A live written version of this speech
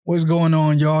What's going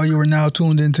on, y'all? You are now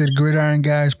tuned into the Gridiron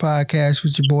Guys podcast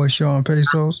with your boy Sean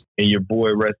Pesos. And your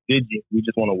boy Russ Digi. We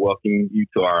just want to welcome you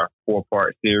to our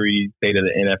 4-part series, State of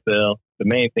the NFL. The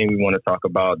main thing we want to talk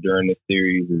about during this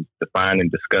series is define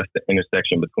and discuss the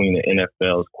intersection between the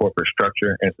NFL's corporate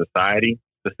structure and society,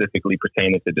 specifically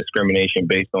pertaining to discrimination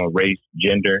based on race,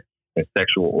 gender, and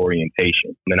sexual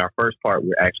orientation. And in our first part,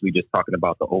 we're actually just talking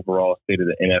about the overall state of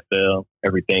the NFL,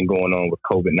 everything going on with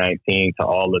COVID-19 to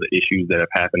all of the issues that have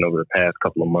happened over the past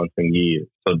couple of months and years.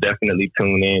 So definitely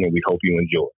tune in and we hope you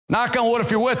enjoy. Knock on wood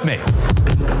if you're with me.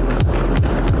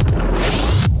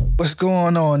 What's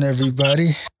going on, everybody?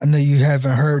 I know you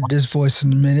haven't heard this voice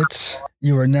in a minute.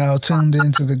 You are now tuned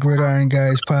into the Gridiron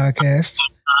Guys podcast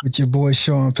with your boy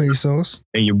Sean Pesos.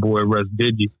 And your boy Russ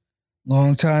Digi.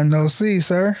 Long time no see,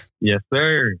 sir. Yes,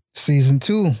 sir. Season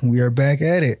 2. We are back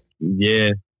at it. Yeah.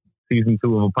 Season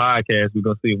 2 of a podcast. We're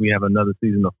going to see if we have another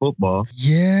season of football.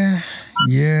 Yeah.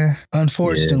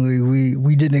 Unfortunately,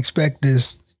 we didn't expect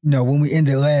this, when we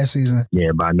ended last season.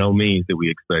 Yeah, by no means did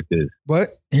we expect this. But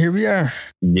here we are.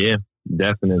 Yeah,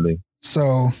 definitely.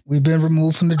 So we've been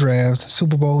removed from the draft.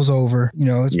 Super Bowl's over.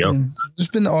 It's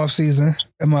been the off season.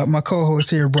 And my co-host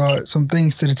here brought some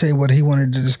things to the table that he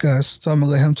wanted to discuss. So I'm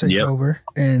gonna let him take over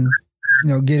and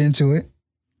get into it.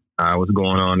 All right, what's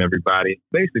going on, everybody?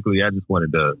 Basically, I just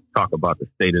wanted to talk about the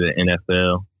state of the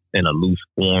NFL in a loose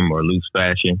form or loose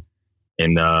fashion,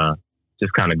 and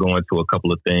just kind of go into a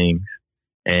couple of things.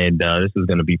 And this is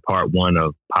going to be part 1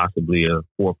 of possibly a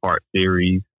 4-part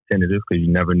series. Tentative, because you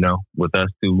never know. With us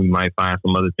too, we might find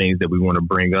some other things that we want to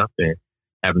bring up, and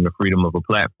having the freedom of a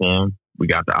platform, we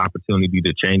got the opportunity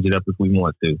to change it up if we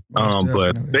want to.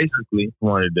 But basically,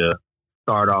 wanted to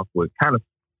start off with kind of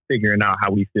figuring out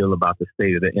how we feel about the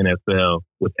state of the NFL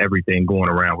with everything going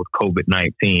around with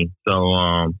COVID-19.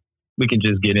 So we can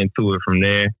just get into it from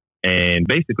there. And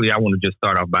basically, I want to just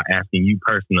start off by asking you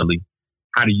personally,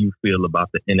 how do you feel about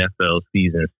the NFL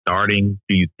season starting?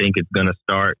 Do you think it's going to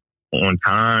start on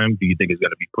time? Do you think it's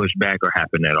going to be pushed back or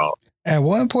happen at all? At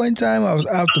one point in time, I was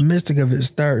optimistic of it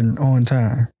starting on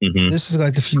time. Mm-hmm. This is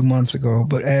like a few months ago.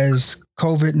 But as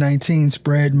COVID-19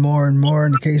 spread more and more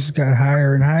and the cases got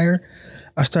higher and higher,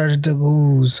 I started to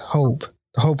lose hope.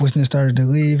 The hopelessness started to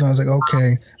leave. I was like,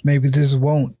 okay, maybe this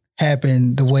won't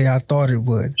happen the way I thought it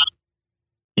would.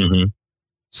 Mm-hmm.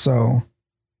 So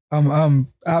I'm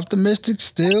optimistic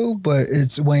still, but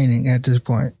it's waning at this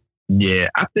point. Yeah,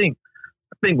 I think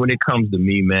when it comes to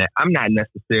me, man, I'm not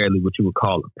necessarily what you would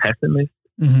call a pessimist.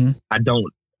 Mm-hmm. I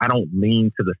don't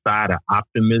lean to the side of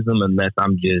optimism unless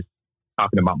I'm just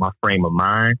talking about my frame of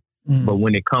mind. Mm-hmm. But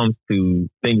when it comes to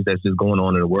things that's just going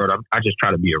on in the world, I just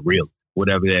try to be a realist,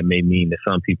 whatever that may mean to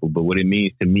some people. But what it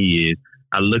means to me is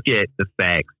I look at the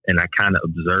facts and I kind of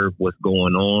observe what's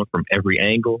going on from every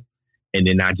angle. And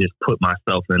then I just put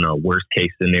myself in a worst case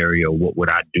scenario. What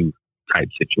would I do type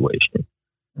situation.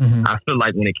 Mm-hmm. I feel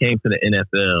like when it came to the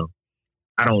NFL,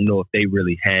 I don't know if they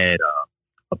really had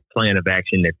a plan of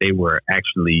action that they were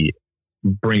actually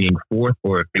bringing forth,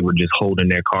 or if they were just holding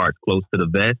their cards close to the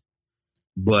vest.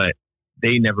 But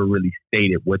they never really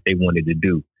stated what they wanted to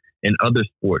do. In other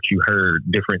sports, you heard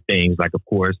different things. Like, of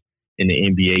course, in the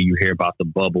NBA, you hear about the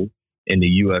bubble. In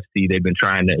the UFC, they've been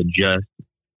trying to adjust,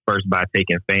 first by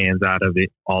taking fans out of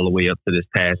it, all the way up to this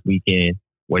past weekend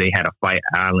where they had a fight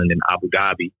island in Abu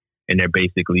Dhabi. And they're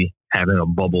basically having a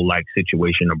bubble-like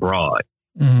situation abroad.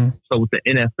 Mm-hmm. So with the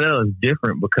NFL, it's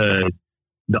different because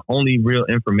the only real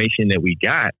information that we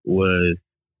got was,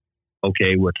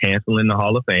 okay, we're canceling the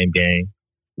Hall of Fame game.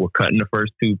 We're cutting the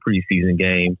first 2 preseason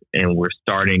games, and we're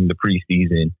starting the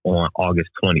preseason on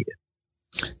August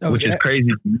 20th, which is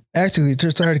crazy. Actually,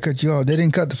 sorry to cut you off. They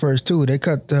didn't cut the first 2. They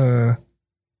cut the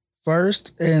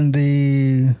first and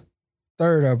the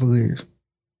third, I believe.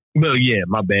 Well, yeah,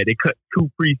 my bad. They cut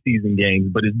 2 preseason games,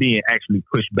 but it's being actually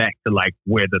pushed back to like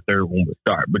where the third one would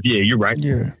start. But yeah, you're right.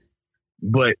 Yeah.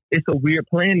 But it's a weird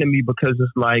plan to me because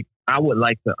it's like, I would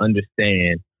like to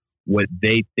understand what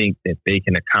they think that they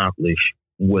can accomplish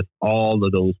with all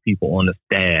of those people on the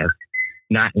staff,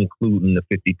 not including the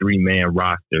 53-man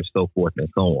roster, so forth and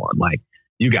so on. Like,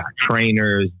 you got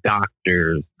trainers,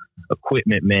 doctors,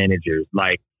 equipment managers.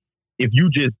 Like, if you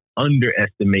just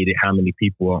underestimated how many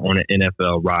people are on an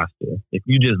NFL roster, if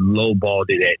you just lowballed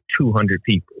it at 200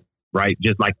 people, right?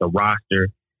 Just like the roster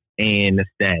and the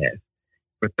staff.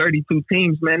 For 32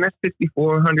 teams, man, that's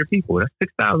 6,400 people. That's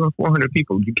 6,400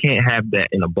 people. You can't have that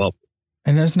in a bubble.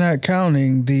 And that's not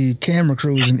counting the camera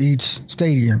crews in each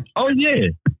stadium. Oh, yeah.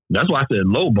 That's why I said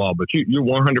lowball, but you're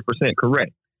 100%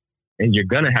 correct. And you're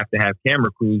going to have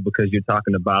camera crews because you're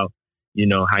talking about you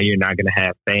know, how you're not going to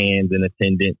have fans in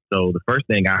attendance. So the first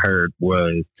thing I heard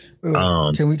was,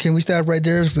 can we stop right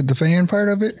there with the fan part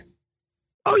of it?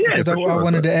 Oh yeah, because I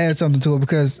wanted to add something to it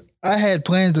because I had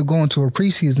plans of going to a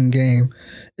preseason game.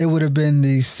 It would have been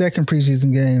the second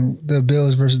preseason game, the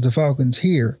Bills versus the Falcons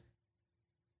here.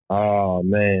 Oh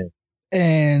man!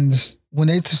 And when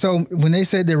they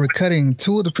said they were cutting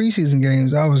 2 of the preseason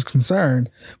games, I was concerned.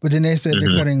 But then they said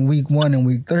they're cutting week 1 and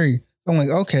week 3. I'm like,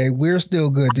 okay, we're still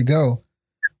good to go.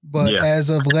 But as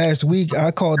of last week,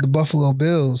 I called the Buffalo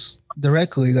Bills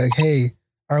directly, like, hey,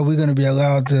 are we going to be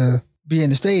allowed to be in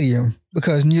the stadium?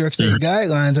 Because New York State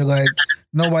guidelines are like,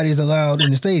 nobody's allowed in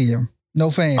the stadium. No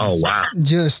fans. Oh, wow.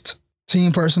 Just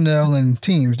team personnel and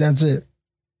teams. That's it.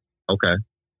 Okay.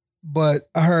 But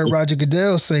I heard Roger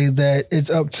Goodell say that it's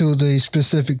up to the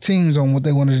specific teams on what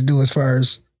they wanted to do as far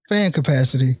as fan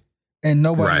capacity. And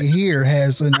nobody here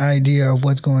has an idea of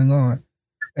what's going on.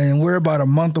 And we're about a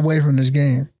month away from this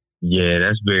game. Yeah,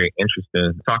 that's very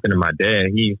interesting. Talking to my dad,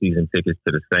 he has season tickets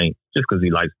to the Saints just because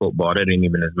he likes football. That ain't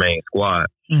even his main squad.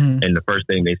 Mm-hmm. And the first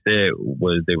thing they said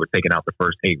was they were taking out the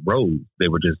first 8 rows. They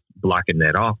were just blocking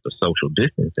that off for social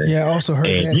distancing. Yeah, I also heard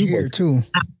that here too.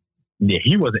 Yeah,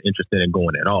 he wasn't interested in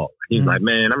going at all. He's like,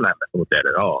 man, I'm not messing with that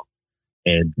at all.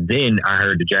 And then I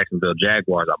heard the Jacksonville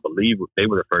Jaguars, I believe they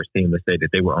were the first team to say that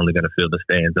they were only going to fill the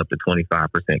stands up to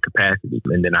 25% capacity.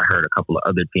 And then I heard a couple of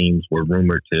other teams were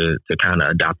rumored to kind of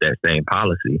adopt that same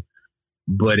policy.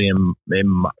 But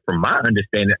from my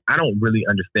understanding, I don't really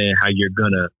understand how you're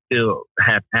going to still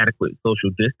have adequate social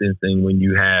distancing when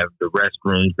you have the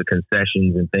restrooms, the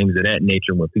concessions, and things of that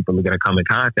nature when people are going to come in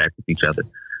contact with each other.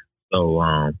 So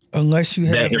unless you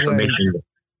have information,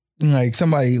 like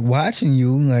somebody watching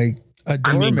you, like a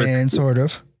doorman, sort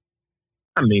of.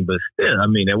 I mean, but still,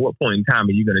 at what point in time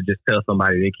are you going to just tell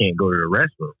somebody they can't go to the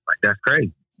restroom? Like, that's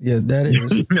crazy. Yeah, that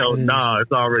is.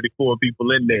 It's already 4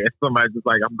 people in there. Somebody's just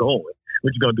like, I'm going.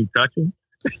 What you going to do, touch them?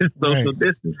 It's social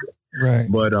distancing. Right.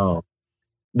 But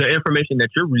the information that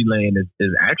you're relaying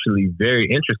is actually very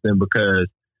interesting because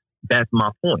that's my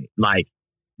point. Like,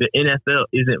 the NFL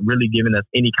isn't really giving us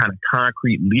any kind of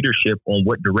concrete leadership on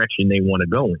what direction they want to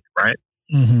go in, right?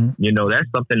 Mm-hmm. That's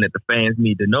something that the fans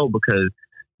need to know because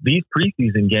these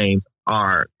preseason games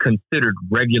are considered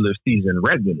regular season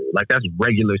revenue. Like, that's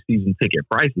regular season ticket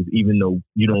prices, even though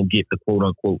you don't get the quote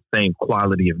unquote same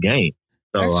quality of game.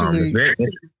 So actually, it's very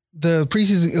interesting. The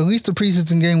preseason, at least the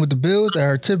preseason game with the Bills,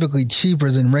 are typically cheaper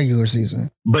than regular season.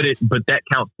 But that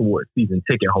counts towards season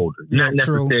ticket holders, not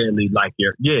necessarily like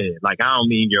I don't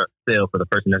mean your sale for the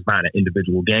person that's buying an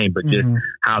individual game, but just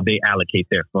how they allocate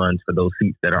their funds for those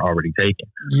seats that are already taken.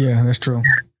 Yeah, that's true.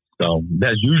 So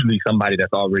that's usually somebody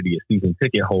that's already a season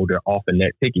ticket holder offering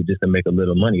that ticket just to make a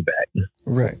little money back,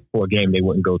 right, for a game they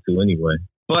wouldn't go to anyway.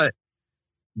 But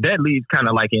that leads kind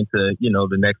of like into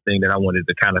the next thing that I wanted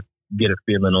to kind of get a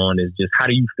feeling on is just how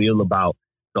do you feel about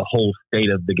the whole state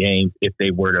of the games if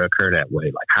they were to occur that way?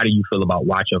 Like, how do you feel about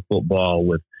watching football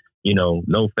with,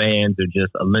 no fans or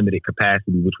just a limited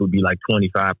capacity, which would be like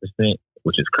 25%,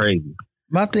 which is crazy.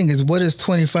 My thing is, what does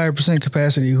 25%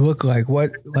 capacity look like?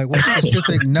 What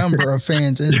specific number of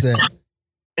fans is that?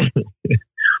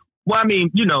 Well,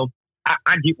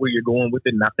 I get where you're going with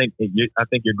it, and I think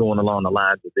you're going along the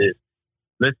lines of this.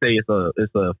 Let's say it's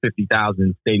a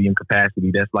 50,000 stadium capacity.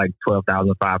 That's like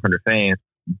 12,500 fans.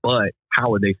 But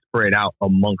how are they spread out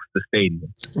amongst the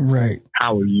stadium? Right.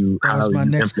 How are you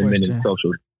implementing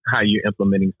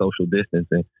social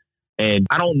distancing? And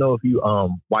I don't know if you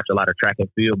watch a lot of track and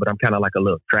field, but I'm kind of like a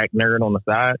little track nerd on the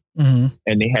side. Mm-hmm.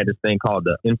 And they had this thing called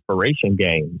the Inspiration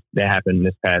Games that happened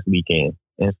this past weekend.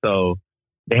 And so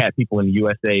they had people in the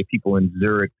USA, people in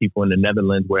Zurich, people in the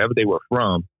Netherlands, wherever they were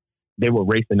from. They were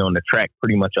racing on the track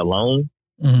pretty much alone,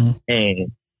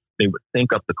 and they would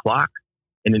sync up the clock,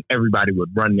 and then everybody would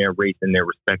run their race in their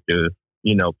respective,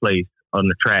 place on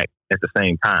the track at the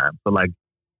same time. So, like,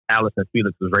 Allyson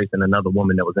Felix was racing another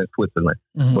woman that was in Switzerland,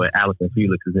 but Allyson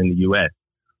Felix is in the U.S.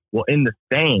 Well, in the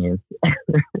stands,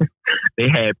 they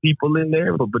had people in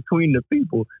there, but between the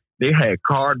people, they had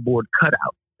cardboard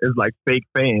cutouts. It's like fake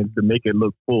fans to make it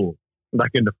look full,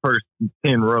 like in the first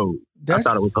 10 rows. I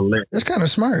thought it was hilarious. That's kind of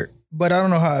smart. But I don't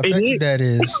know how effective that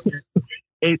is.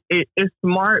 It's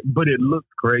smart, but it looks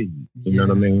crazy. You know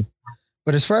what I mean?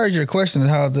 But as far as your question of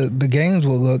how the games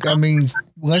will look,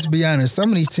 let's be honest. Some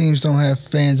of these teams don't have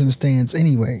fans in the stands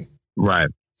anyway. Right.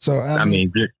 So,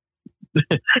 just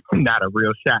not a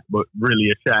real shot, but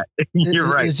really a shot.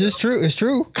 You're right. It's just true. It's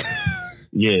true.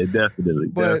 Yeah, definitely.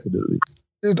 Definitely.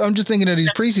 I'm just thinking of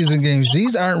these preseason games.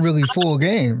 These aren't really full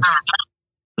games.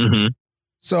 Mm-hmm.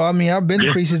 So, I've been to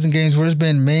preseason games where it's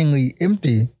been mainly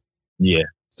empty. Yeah.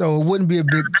 So it wouldn't be a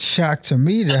big shock to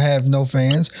me to have no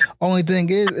fans. Only thing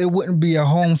is, it wouldn't be a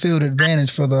home field advantage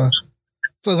for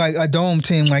like a dome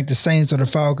team like the Saints or the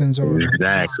Falcons or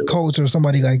the Colts or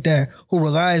somebody like that who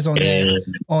relies on that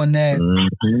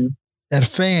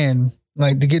fan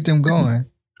like to get them going.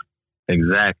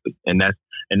 Exactly, and that's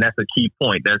a key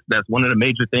point. That's one of the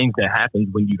major things that happens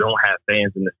when you don't have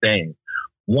fans in the stands.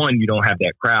 One, you don't have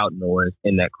that crowd noise,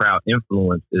 and that crowd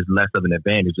influence is less of an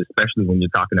advantage, especially when you're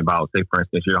talking about, say, for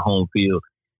instance, your home field,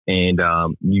 and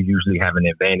you usually have an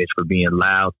advantage for being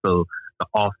loud, so the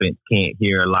offense can't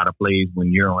hear a lot of plays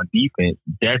when you're on defense.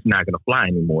 That's not going to fly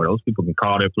anymore. Those people can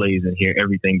call their plays and hear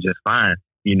everything just fine,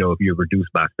 if you're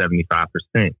reduced by 75%.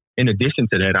 In addition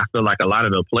to that, I feel like a lot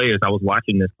of the players, I was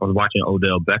watching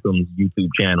Odell Beckham's YouTube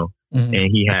channel, and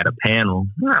he had a panel,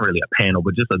 not really a panel,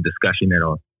 but just a discussion at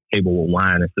a table with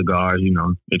wine and cigars.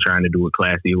 They're trying to do it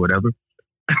classy or whatever.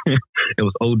 It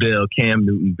was Odell, Cam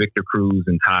Newton, Victor Cruz,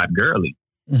 and Todd Gurley.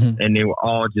 And they were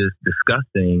all just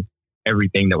discussing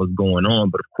everything that was going on.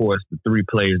 But of course, the three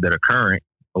players that are current,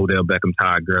 Odell Beckham,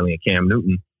 Todd Gurley, and Cam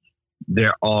Newton,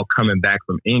 they're all coming back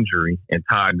from injury. And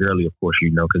Todd Gurley, of course,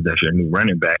 because that's your new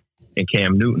running back, and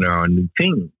Cam Newton are on new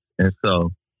teams. And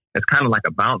so it's kind of like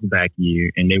a bounce back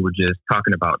year. And they were just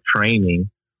talking about training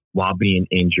while being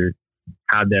injured,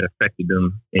 how that affected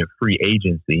them in free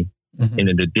agency. And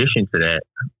in addition to that,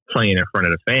 playing in front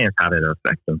of the fans, how that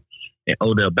affect them. And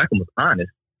Odell Beckham was honest.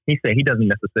 He said he doesn't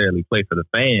necessarily play for the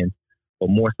fans, but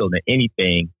more so than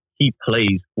anything, he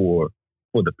plays for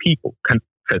the people to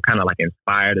kind of like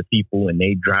inspire the people, and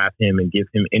they drive him and give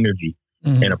him energy.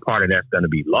 And a part of that's going to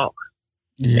be lost.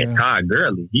 Yeah. And Todd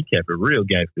Gurley, he kept it real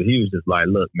gangster. He was just like,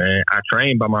 look, man, I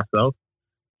train by myself.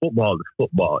 Football is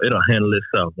football. It'll handle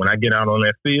itself. When I get out on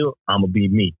that field, I'm going to be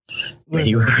me.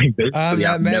 Listen, I'm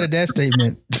not mad at that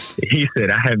statement. He said,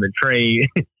 I haven't trained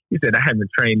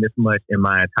this much in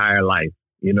my entire life.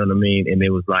 You know what I mean? And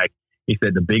it was like, he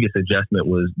said the biggest adjustment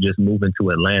was just moving to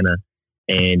Atlanta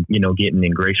and, getting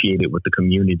ingratiated with the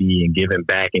community and giving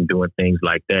back and doing things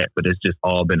like that. But it's just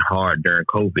all been hard during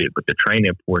COVID. But the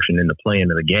training portion and the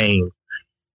playing of the game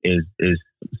is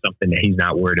something that he's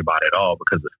not worried about at all,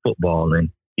 because it's football, and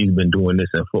he's been doing this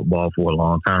in football for a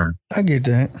long time. I get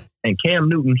that. And Cam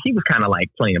Newton, he was kind of like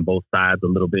playing both sides a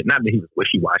little bit. Not that he was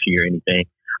wishy-washy or anything.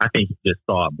 I think he just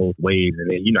saw it both ways. And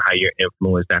then you know how you're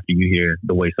influenced after you hear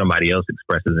the way somebody else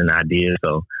expresses an idea.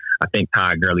 So I think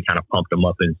Todd Gurley kind of pumped him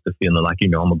up into feeling like,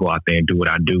 I'm going to go out there and do what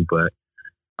I do. But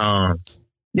yeah,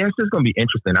 it's just going to be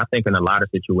interesting. I think in a lot of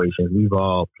situations, we've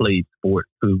all played sports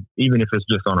too, even if it's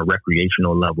just on a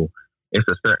recreational level. It's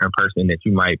a certain person that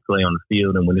you might play on the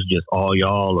field, and when it's just all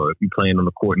y'all, or if you're playing on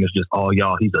the court and it's just all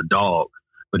y'all, he's a dog.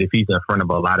 But if he's in front of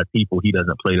a lot of people, he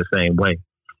doesn't play the same way.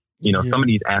 Some of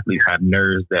these athletes have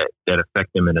nerves that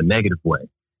affect them in a negative way,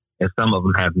 and some of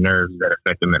them have nerves that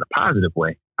affect them in a positive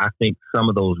way. I think some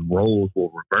of those roles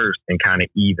will reverse and kind of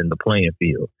even the playing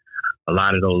field. A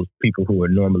lot of those people who are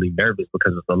normally nervous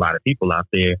because there's a lot of people out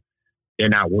there, they're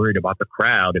not worried about the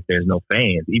crowd if there's no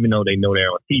fans. Even though they know they're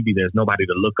on TV, there's nobody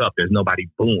to look up. There's nobody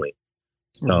booing.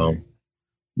 So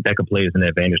that could play as an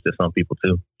advantage to some people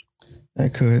too.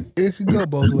 That could. It could go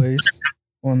both ways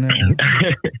on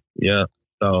that. Yeah.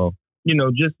 So,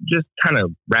 just kind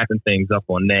of wrapping things up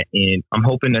on that end. I'm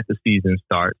hoping that the season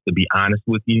starts, to be honest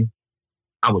with you.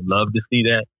 I would love to see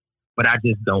that, but I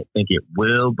just don't think it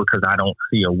will, because I don't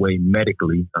see a way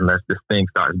medically, unless this thing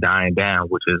starts dying down,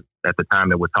 which is at the time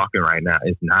that we're talking right now,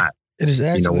 it's not. It is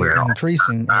actually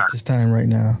increasing at this time right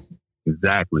now.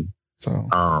 Exactly. So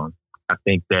I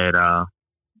think that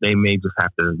they may just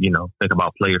have to, think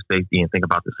about player safety and think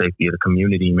about the safety of the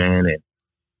community, man, and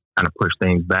kind of push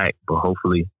things back. But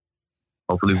hopefully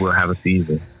we'll have a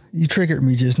season. You triggered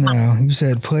me just now. You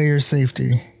said player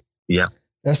safety. Yeah.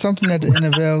 That's something that the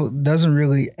NFL doesn't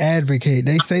really advocate.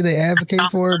 They say they advocate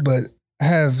for it, but I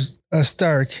have a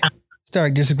stark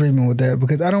disagreement with that,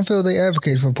 because I don't feel they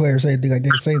advocate for player safety like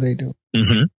they say they do.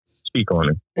 Mm-hmm. Speak on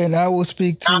it. And I will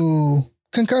speak to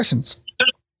concussions.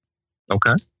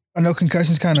 Okay. I know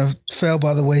concussions kind of fell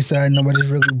by the wayside. Nobody's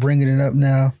really bringing it up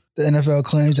now. The NFL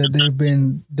claims that they've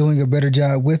been doing a better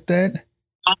job with that.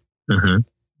 Mm-hmm.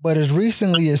 But as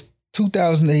recently as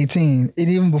 2018, and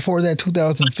even before that,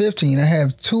 2015, I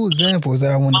have two examples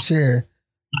that I want to share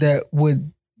that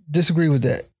would disagree with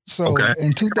that. So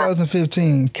in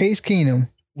 2015, Case Keenum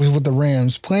was with the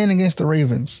Rams playing against the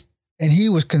Ravens, and he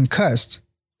was concussed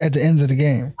at the end of the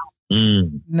game.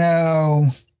 Now,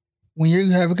 when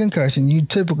you have a concussion, you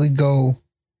typically go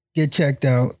get checked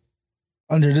out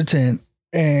under the tent,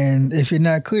 and if you're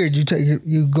not cleared,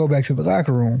 you go back to the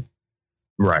locker room.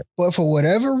 Right. But for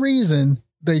whatever reason,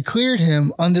 they cleared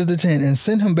him under the tent and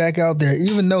sent him back out there,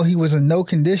 even though he was in no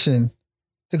condition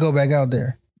to go back out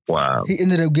there. Wow. He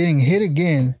ended up getting hit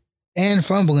again and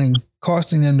fumbling,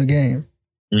 costing them the game.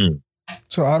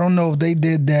 So I don't know if they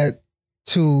did that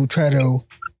to try to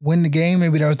win the game.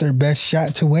 Maybe that was their best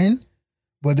shot to win.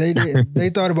 But they did. They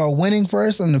thought about winning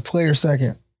first and the player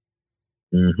second.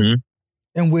 Mm-hmm.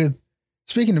 And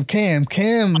speaking of Cam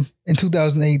in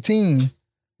 2018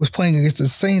 was playing against the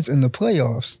Saints in the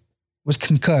playoffs, was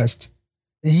concussed.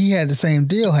 And he had the same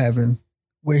deal happen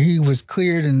where he was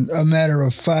cleared in a matter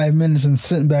of 5 minutes and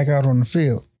sent back out on the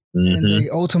field. Mm-hmm. And they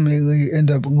ultimately end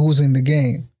up losing the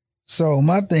game. So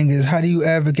my thing is, how do you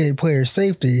advocate player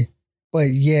safety, but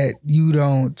yet you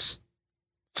don't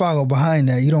follow behind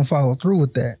that? You don't follow through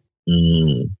with that.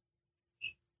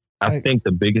 I think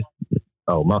the biggest...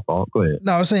 Oh, my fault. Go ahead.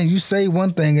 No, I was saying you say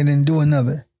one thing and then do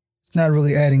another. It's not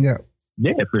really adding up.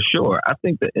 Yeah, for sure. I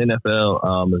think the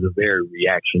NFL is a very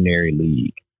reactionary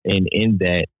league. And in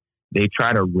that, they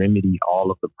try to remedy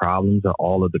all of the problems or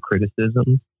all of the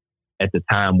criticisms at the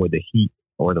time where the heat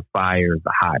or the fire is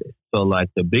the hottest. So, like,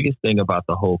 the biggest thing about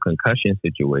the whole concussion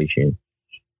situation,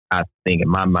 I think in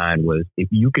my mind, was if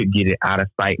you could get it out of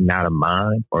sight and out of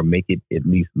mind, or make it at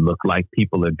least look like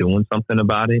people are doing something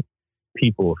about it,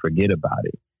 people will forget about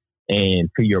it. And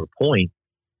to your point,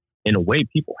 in a way,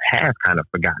 people have kind of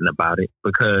forgotten about it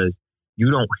because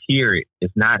you don't hear it.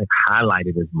 It's not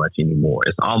highlighted as much anymore.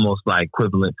 It's almost like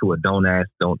equivalent to a don't ask,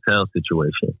 don't tell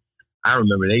situation. I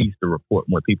remember they used to report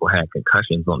when people had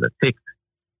concussions on the ticker.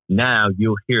 Now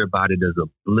you'll hear about it as a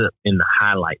blip in the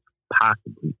highlights,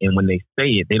 possibly. And when they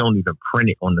say it, they don't even print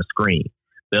it on the screen.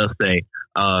 They'll say,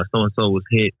 so-and-so was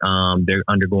hit. They're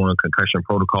undergoing a concussion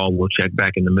protocol. We'll check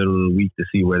back in the middle of the week to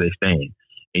see where they stand.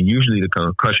 And usually the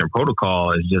concussion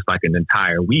protocol is just like an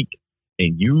entire week.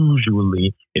 And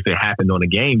usually if it happened on a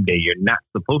game day, you're not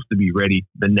supposed to be ready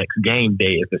the next game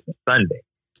day if it's a Sunday.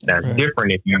 That's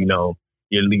different if you're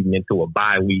leading into a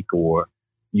bye week, or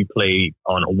you played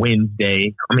on a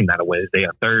Wednesday. I mean, not a Wednesday,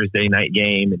 a Thursday night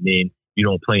game, and then you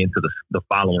don't play into the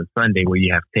following Sunday where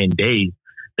you have 10 days.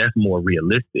 That's more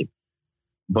realistic.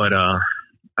 But I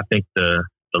think the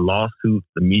lawsuits,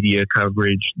 the media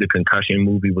coverage, the concussion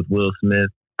movie with Will Smith,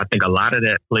 I think a lot of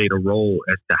that played a role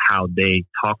as to how they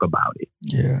talk about it.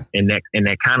 Yeah. And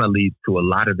that kind of leads to a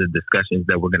lot of the discussions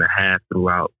that we're going to have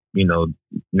throughout,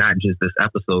 not just this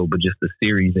episode, but just the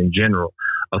series in general,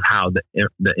 of how the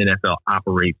NFL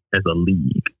operates as a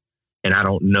league. And I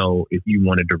don't know if you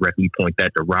want to directly point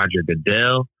that to Roger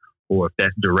Goodell, or if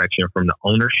that's direction from the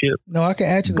ownership. No, I can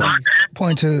actually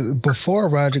point to before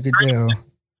Roger Goodell,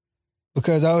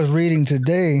 because I was reading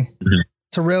today,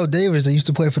 Terrell Davis, that used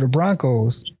to play for the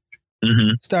Broncos,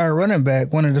 star running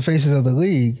back, one of the faces of the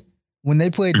league. When they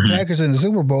played the Packers in the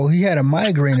Super Bowl, he had a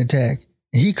migraine attack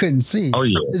and he couldn't see. Oh,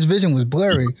 yeah. His vision was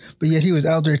blurry, but yet he was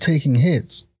out there taking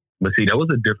hits. But see, that was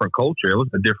a different culture. It was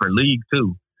a different league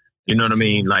too. You know what I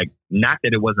mean? Like, not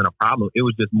that it wasn't a problem. It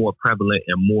was just more prevalent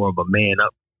and more of a man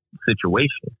up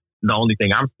situation. The only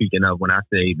thing I'm speaking of when I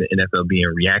say the NFL being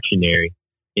reactionary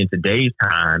in today's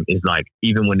time is like,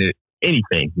 even when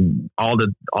anything, all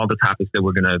the topics that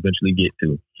we're going to eventually get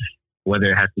to,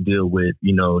 whether it has to deal with,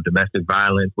 domestic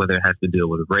violence, whether it has to deal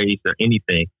with race or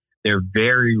anything, they're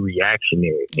very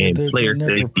reactionary, and player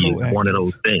safety is one of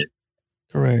those things.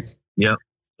 Correct. Yep.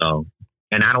 So,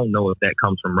 and I don't know if that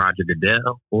comes from Roger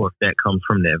Goodell or if that comes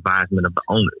from the advisement of the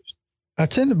owners. I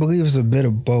tend to believe it's a bit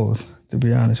of both, to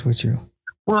be honest with you.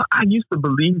 Well, I used to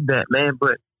believe that, man,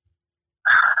 but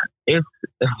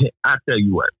I tell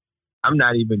you what, I'm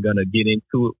not even going to get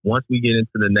into it. Once we get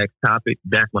into the next topic,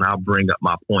 that's when I'll bring up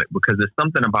my point, because there's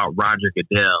something about Roger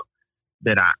Goodell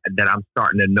that I'm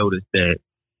starting to notice that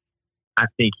I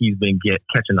think he's been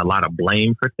catching a lot of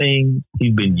blame for things.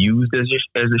 He's been used as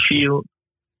a shield,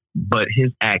 but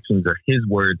his actions or his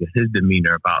words or his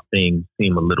demeanor about things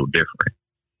seem a little different.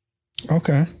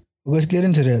 Okay. Well, let's get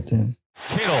into that then.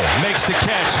 Kittle makes the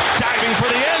catch, diving for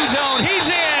the end zone. He's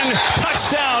in.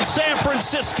 Touchdown, San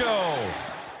Francisco.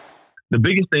 The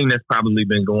biggest thing that's probably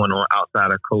been going on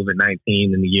outside of COVID-19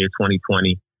 in the year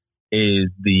 2020 is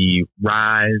the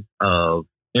rise of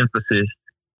emphasis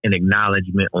and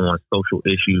acknowledgement on social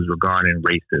issues regarding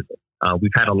racism.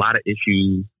 We've had a lot of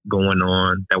issues going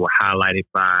on that were highlighted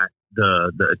by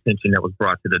the attention that was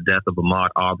brought to the death of Ahmaud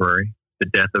Arbery, the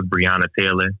death of Breonna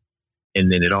Taylor,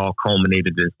 and then it all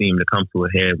culminated and seemed to come to a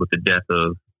head with the death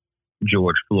of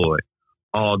George Floyd.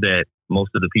 All that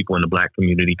most of the people in the Black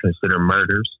community consider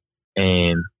murders.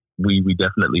 And we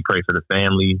definitely pray for the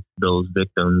families, those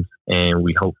victims, and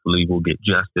we hopefully will get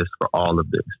justice for all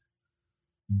of this.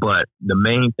 But the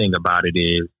main thing about it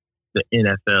is the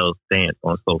NFL's stance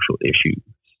on social issues.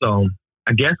 So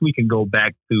I guess we can go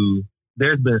back to,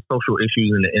 there's been social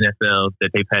issues in the NFL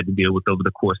that they've had to deal with over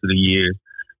the course of the years.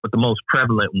 But the most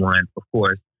prevalent one, of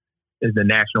course, is the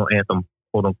national anthem,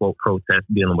 quote unquote, protest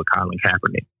dealing with Colin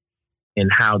Kaepernick,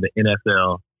 and how the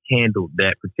NFL handled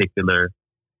that particular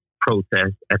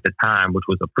protest at the time, which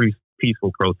was a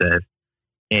peaceful protest,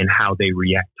 and how they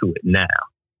react to it now.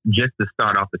 Just to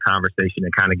start off the conversation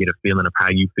and kind of get a feeling of how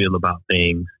you feel about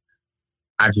things,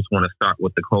 I just want to start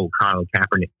with the whole Colin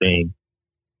Kaepernick thing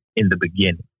in the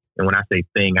beginning. And when I say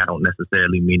thing, I don't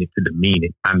necessarily mean it to demean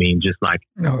it. I mean just like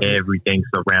everything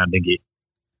surrounding it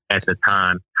at the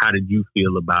time. How did you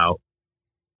feel about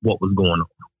what was going on?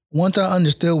 Once I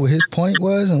understood what his point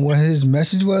was and what his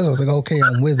message was, I was like, okay,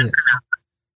 I'm with it.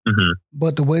 Mm-hmm.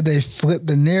 But the way they flipped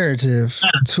the narrative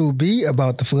to be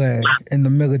about the flag and the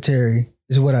military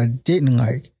is what I didn't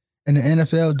like. And the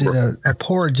NFL did a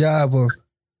poor job of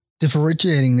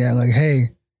differentiating that. Like, hey,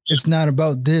 it's not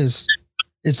about this.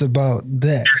 It's about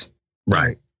that. Right.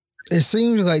 Like, it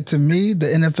seems like to me, the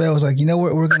NFL was like, you know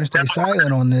what? We're going to stay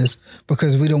silent on this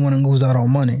because we don't want to lose out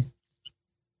on money.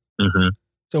 Mm-hmm.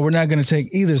 So we're not going to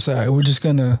take either side. We're just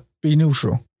going to be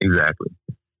neutral. Exactly.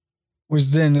 Which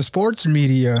then the sports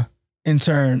media, in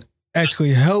turn,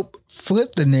 actually help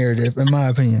flip the narrative, in my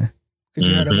opinion. Because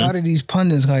you had a lot of these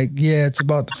pundits like, yeah, it's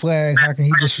about the flag. How can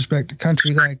he disrespect the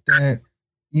country like that?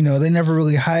 You know, they never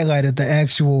really highlighted the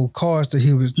actual cause that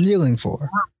he was kneeling for.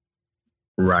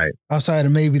 Right. Outside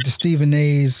of maybe the Stephen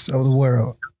A's of the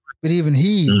world. But even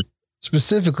he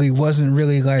specifically wasn't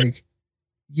really like,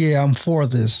 yeah, I'm for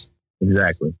this.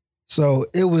 Exactly. So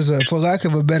it was, for lack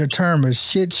of a better term, a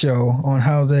shit show on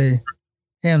how they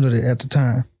handled it at the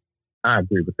time. I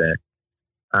agree with that.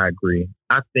 I agree.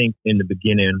 I think in the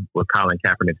beginning with Colin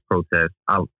Kaepernick's protest,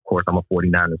 of course, I'm a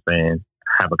 49ers fan,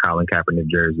 I have a Colin Kaepernick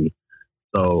jersey.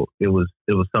 So it was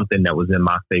something that was in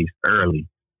my face early.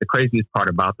 The craziest part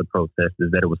about the protest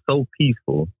is that it was so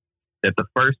peaceful that the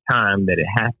first time that it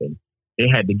happened, they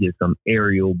had to get some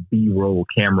aerial B-roll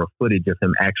camera footage of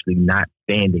him actually not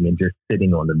standing and just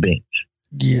sitting on the bench.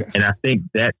 Yeah. And I think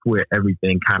that's where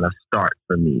everything kind of starts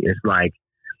for me. It's like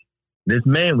this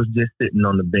man was just sitting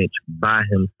on the bench by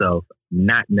himself,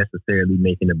 not necessarily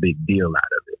making a big deal out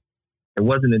of it. It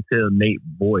wasn't until Nate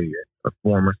Boyer, a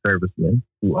former serviceman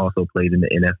who also played in the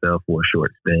NFL for a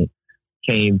short stint,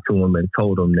 came to him and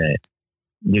told him that,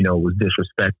 you know, it was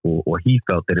disrespectful, or he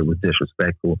felt that it was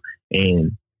disrespectful.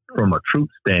 And from a truth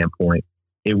standpoint,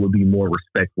 it would be more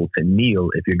respectful to kneel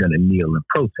if you're going to kneel and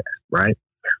protest, right?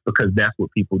 Because that's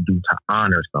what people do to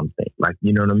honor something. Like,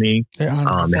 you know what I mean? They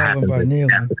honor the fallen by kneeling.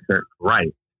 Catholic Church,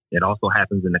 right. It also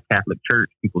happens in the Catholic Church.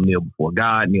 People kneel before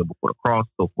God, kneel before the cross,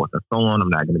 so forth and so on. I'm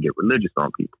not going to get religious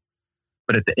on people.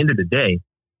 But at the end of the day,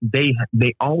 they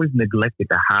always neglected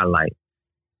to highlight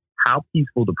how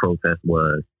peaceful the protest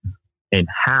was and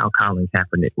how Colin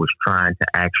Kaepernick was trying to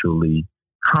actually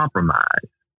compromise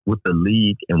with the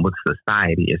league and with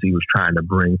society as he was trying to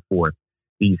bring forth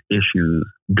these issues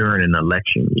during an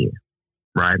election year,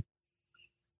 right?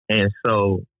 And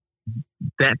so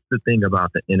that's the thing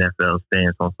about the NFL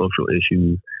stance on social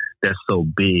issues that's so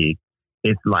big.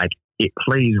 It's like it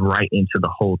plays right into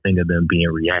the whole thing of them being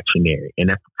reactionary.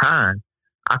 And at the time,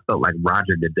 I felt like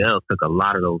Roger Goodell took a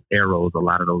lot of those arrows, a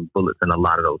lot of those bullets, and a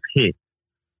lot of those hits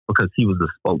because he was the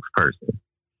spokesperson.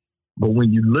 But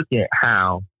when you look at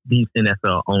how these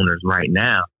NFL owners right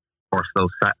now are so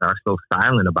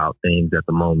silent about things at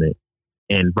the moment,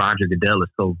 and Roger Goodell is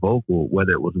so vocal,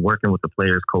 whether it was working with the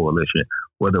Players Coalition,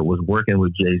 whether it was working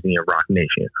with Jay-Z and Rock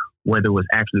Nation, whether it was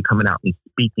actually coming out and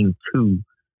speaking to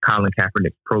Colin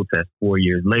Kaepernick's protest 4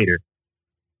 years later,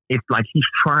 it's like he's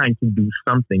trying to do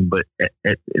something, but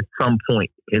at some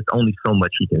point, it's only so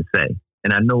much he can say.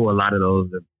 And I know a lot of those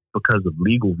are because of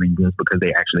legal reasons, because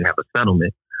they actually have a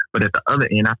settlement. But at the other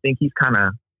end, I think he's kind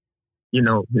of, you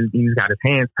know, he's got his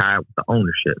hands tied with the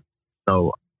ownership.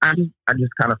 So I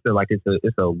just kind of feel like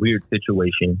it's a weird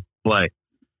situation, but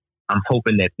I'm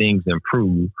hoping that things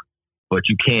improve. But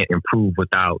you can't improve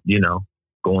without, you know,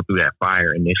 going through that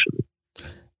fire initially.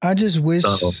 I just wish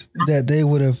that they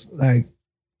would have, like,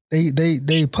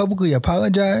 they publicly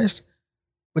apologized,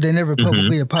 but they never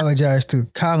publicly apologized to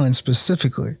Colin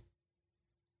specifically.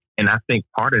 And I think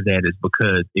part of that is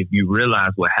because if you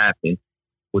realize what happened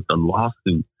with the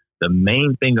lawsuit, the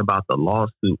main thing about the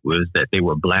lawsuit was that they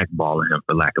were blackballing him,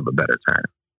 for lack of a better term.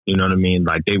 You know what I mean?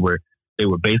 Like they were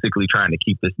basically trying to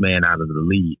keep this man out of the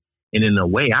league. And in a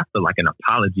way, I feel like an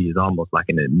apology is almost like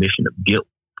an admission of guilt,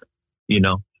 you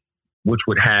know, which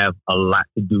would have a lot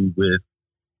to do with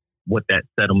what that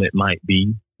settlement might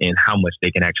be and how much they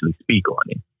can actually speak on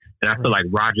it. And I feel like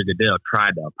Roger Goodell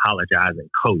tried to apologize in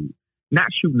code.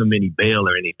 not shooting them any bail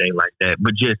or anything like that,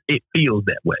 but just it feels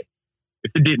that way.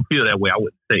 If it didn't feel that way, I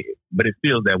wouldn't say it, but it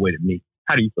feels that way to me.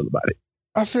 How do you feel about it?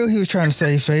 I feel he was trying to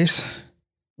save face.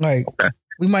 Like,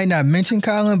 we might not mention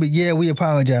Colin, but yeah, we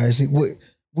apologize.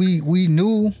 We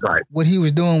knew what he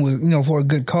was doing was, for a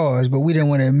good cause, but we didn't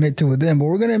want to admit to it then. But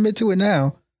we're going to admit to it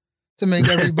now to make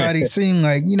everybody seem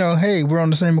like, hey, we're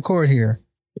on the same accord here.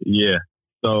 Yeah.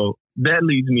 So that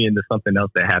leads me into something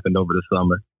else that happened over the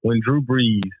summer. When Drew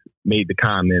Brees made the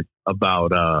comments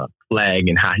about flag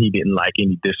and how he didn't like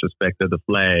any disrespect of the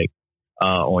flag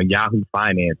on Yahoo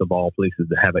Finance, of all places,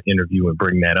 to have an interview and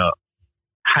bring that up.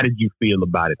 How did you feel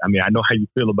about it? I mean, I know how you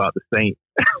feel about the Saints.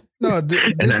 No,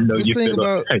 this thing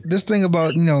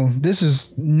about, this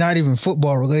is not even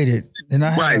football related. And I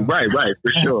had right,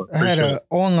 for sure. I had an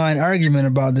online argument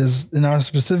about this, and I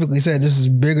specifically said this is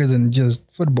bigger than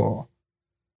just football.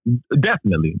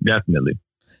 Definitely.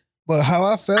 But how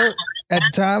I felt at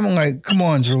the time, I'm like, come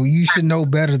on, Drew, you should know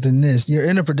better than this. You're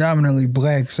in a predominantly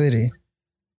black city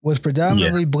with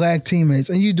predominantly black teammates,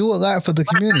 and you do a lot for the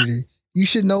community. You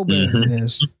should know better than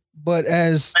this. But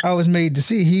as I was made to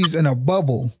see, he's in a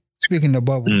bubble. Speaking of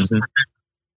bubbles,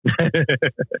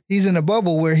 he's in a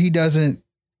bubble where he doesn't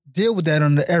deal with that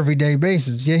on the everyday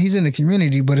basis. Yeah, he's in the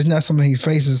community, but it's not something he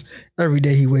faces every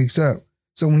day he wakes up.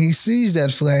 So when he sees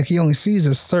that flag, he only sees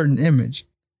a certain image.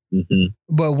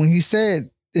 But when he said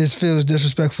this feels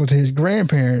disrespectful to his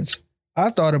grandparents, I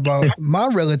thought about my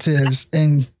relatives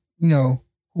and,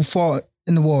 who fought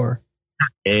in the war.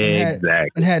 Exactly.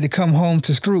 And had to come home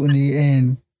to scrutiny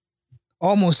and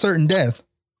almost certain death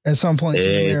at some point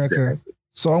in America.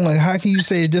 So I'm like, how can you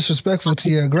say it's disrespectful to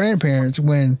your grandparents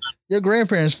when your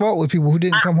grandparents fought with people who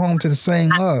didn't come home to the same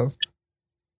love?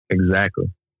 Exactly.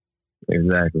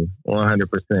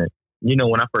 100%.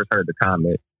 When I first heard the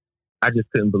comment, I just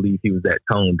couldn't believe he was that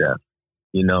tone deaf.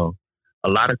 A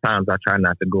lot of times I try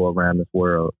not to go around this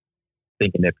world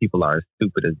thinking that people are as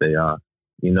stupid as they are.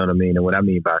 You know what I mean? And what I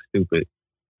mean by stupid,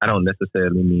 I don't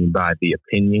necessarily mean by the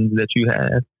opinions that you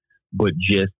have, but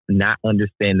just not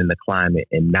understanding the climate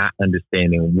and not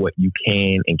understanding what you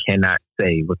can and cannot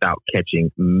say without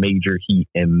catching major heat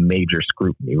and major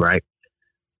scrutiny, right?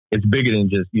 It's bigger than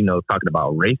just, talking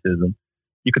about racism.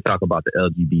 You could talk about the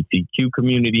LGBTQ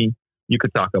community. You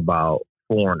could talk about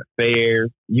foreign affairs.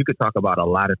 You could talk about a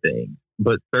lot of things.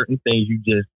 But certain things,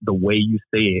 the way you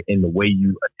say it and the way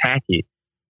you attack it,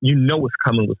 it's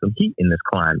coming with some heat in this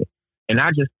climate. And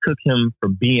I just took him for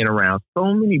being around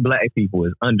so many black people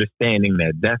as understanding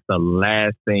that that's the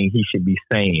last thing he should be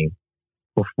saying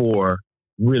before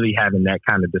really having that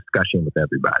kind of discussion with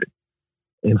everybody.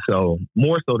 And so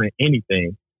more so than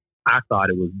anything, I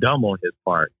thought it was dumb on his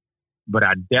part, but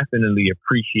I definitely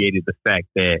appreciated the fact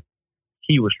that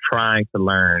he was trying to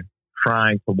learn,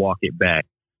 trying to walk it back.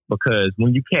 Because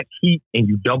when you catch heat and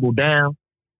you double down,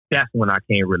 that's when I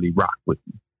can't really rock with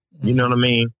you. You know what I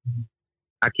mean?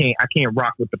 I can't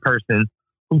rock with the person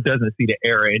who doesn't see the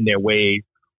error in their ways,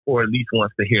 or at least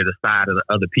wants to hear the side of the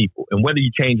other people. And whether you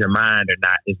change your mind or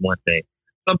not is one thing.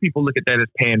 Some people look at that as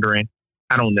pandering.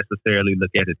 I don't necessarily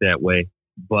look at it that way,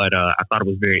 but I thought it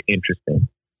was very interesting.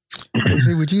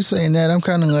 See, with you saying that, I'm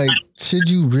kind of like, should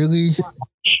you really?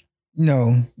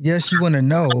 Yes, you want to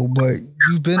know, but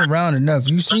you've been around enough.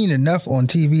 You've seen enough on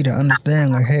TV to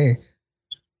understand, like, hey,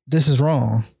 this is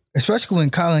wrong. Especially when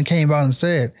Colin came out and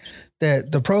said that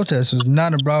the protest was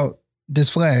not about this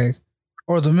flag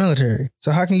or the military.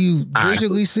 So how can you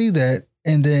visually see that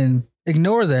and then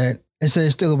ignore that and say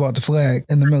it's still about the flag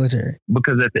and the military?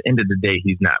 Because at the end of the day,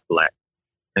 he's not black.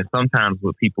 And sometimes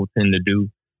what people tend to do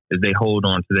is they hold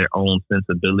on to their own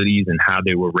sensibilities and how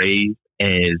they were raised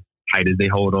as tight as they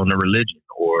hold on to religion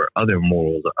or other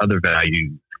morals or other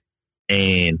values.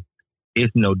 And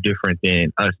it's no different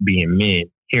than us being men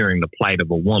hearing the plight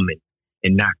of a woman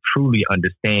and not truly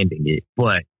understanding it,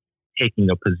 but taking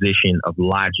a position of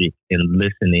logic and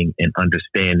listening and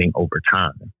understanding over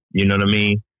time. You know what I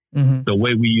mean? Mm-hmm. The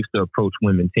way we used to approach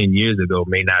women 10 years ago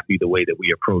may not be the way that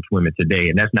we approach women today.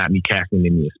 And that's not me casting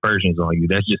any aspersions on you.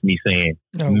 That's just me saying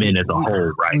men as a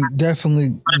whole, right? We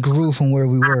definitely grew from where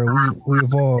we were. We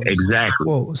evolved. Exactly.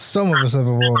 Well, some of us have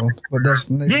evolved, but that's...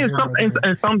 Yeah,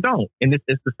 and some don't. And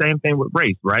it's the same thing with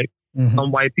race, right? Mm-hmm.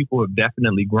 Some white people have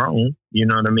definitely grown, you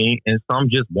know what I mean? And some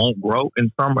just won't grow,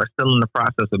 and some are still in the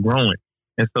process of growing.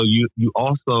 And so you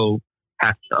also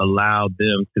have to allow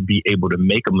them to be able to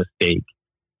make a mistake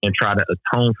and try to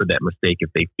atone for that mistake if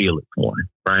they feel it's one,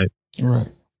 right? Right.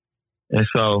 And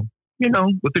so,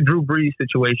 with the Drew Brees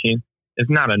situation, it's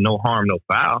not a no harm, no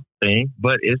foul thing,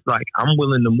 but it's like, I'm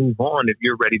willing to move on if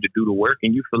you're ready to do the work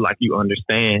and you feel like you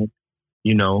understand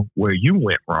you know, where you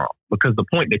went wrong. Because the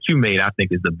point that you made, I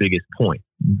think, is the biggest point.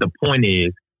 The point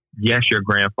is, yes, your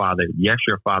grandfather, yes,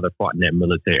 your father fought in that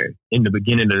military. In the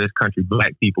beginning of this country,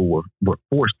 black people were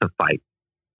forced to fight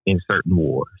in certain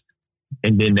wars.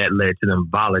 And then that led to them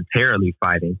voluntarily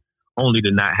fighting, only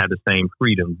to not have the same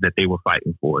freedoms that they were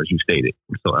fighting for, as you stated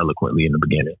so eloquently in the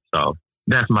beginning. So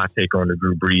that's my take on the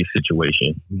Drew Brees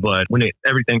situation. But when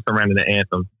everything surrounding the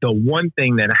anthem, the one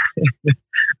thing that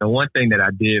I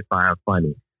did find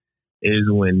funny is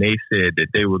when they said that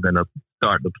they were going to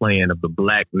start the playing of the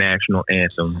Black National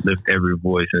Anthem, Lift Every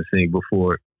Voice and Sing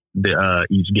before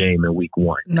each game in week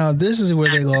 1. Now, this is where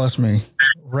they lost me.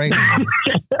 Right here.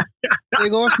 They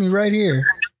lost me right here.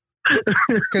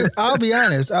 Because I'll be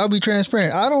honest, I'll be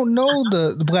transparent. I don't know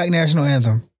the Black National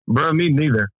Anthem. Bro, me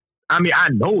neither. I mean, I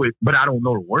know it, but I don't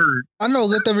know the word. I know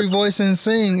Lift Every Voice and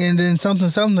Sing and then something,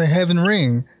 Heaven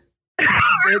Ring.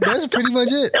 That's pretty much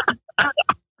it.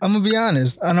 I'm going to be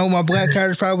honest. I know my black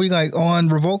card is probably like on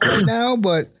revoke right now,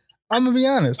 but I'm going to be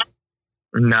honest.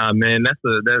 Nah, man, that's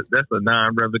a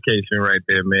non-revocation right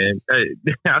there, man.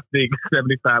 I think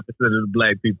 75% of the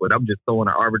black people, and I'm just throwing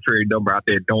an arbitrary number out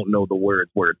there, don't know the words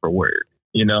word for word,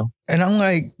 you know? And I'm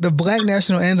like, the Black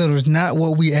National Anthem was not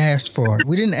what we asked for.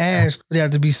 We didn't ask for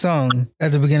that to be sung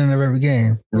at the beginning of every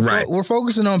game. We're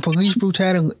focusing on police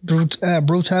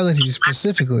brutality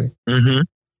specifically. Mm-hmm.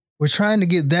 We're trying to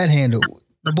get that handled.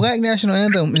 The Black National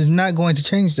Anthem is not going to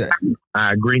change that.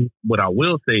 I agree. What I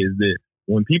will say is this.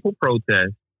 When people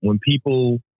protest, when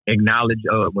people acknowledge,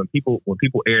 when people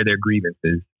air their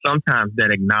grievances, sometimes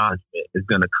that acknowledgement is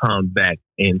going to come back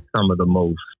in some of the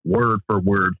most word for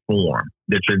word form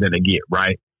that you're going to get,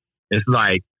 right? It's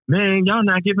like, man, y'all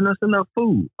not giving us enough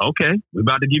food. Okay, we're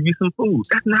about to give you some food.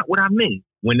 That's not what I meant.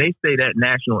 When they say that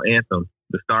national anthem,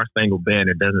 the Star Spangled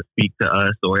Banner doesn't speak to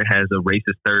us, or it has a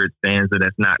racist third stanza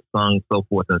that's not sung, so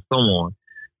forth and so on,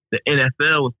 the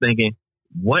NFL was thinking,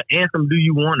 what anthem do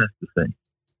you want us to sing?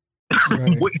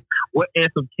 Right. what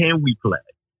anthem can we play?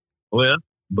 Well,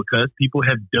 because people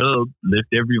have dubbed Lift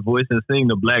Every Voice and Sing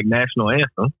the Black National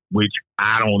Anthem, which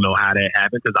I don't know how that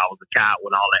happened because I was a child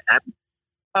when all that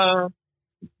happened.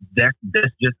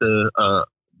 That's just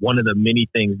one of the many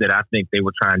things that I think they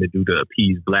were trying to do to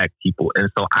appease black people. And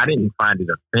so I didn't find it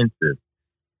offensive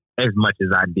as much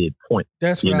as I did point.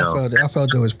 That's what I felt. I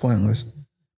felt it was pointless.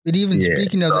 But even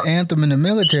speaking of the anthem in the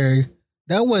military,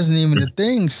 that wasn't even a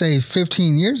thing, say,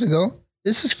 15 years ago.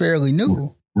 This is fairly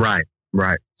new. Right.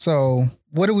 So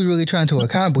what are we really trying to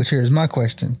accomplish here is my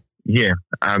question. Yeah,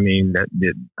 I mean,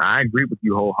 I agree with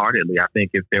you wholeheartedly. I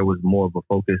think if there was more of a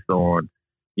focus on,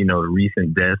 you know, the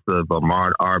recent deaths of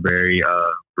Ahmaud Arbery,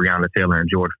 Breonna Taylor, and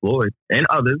George Floyd, and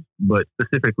others, but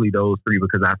specifically those three,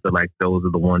 because I feel like those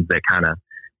are the ones that kind of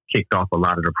kicked off a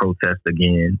lot of the protests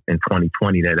again in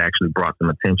 2020 that actually brought some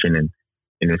attention. And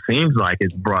it seems like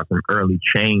it's brought some early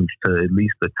change to at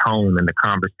least the tone and the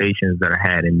conversations that are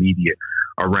had in media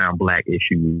around black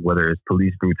issues, whether it's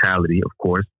police brutality, of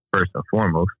course, first and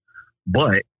foremost.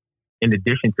 But in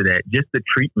addition to that, just the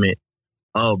treatment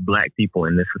of black people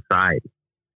in this society,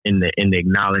 in the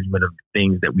acknowledgement of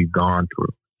things that we've gone through.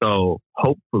 So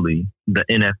hopefully the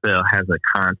NFL has a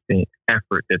constant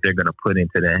effort that they're going to put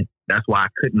into that. That's why I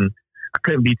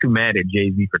couldn't be too mad at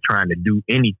Jay-Z for trying to do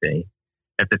anything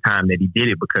at the time that he did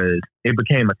it, because it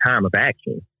became a time of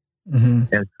action.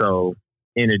 Mm-hmm. And so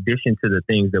in addition to the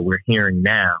things that we're hearing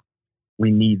now,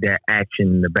 we need that action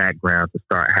in the background to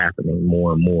start happening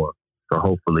more and more. So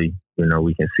hopefully, you know,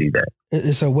 we can see that.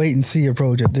 It's a wait and see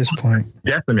approach at this point.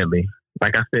 Definitely.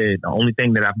 Like I said, the only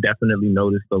thing that I've definitely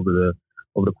noticed over the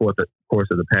course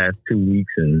of the past 2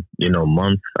 weeks and, you know,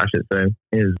 months, I should say,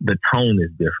 is the tone is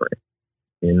different.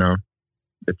 You know,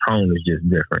 the tone is just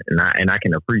different. And I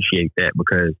can appreciate that,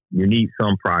 because you need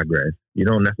some progress. You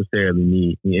don't necessarily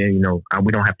need, you know,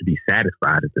 we don't have to be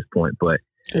satisfied at this point, but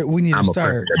we need to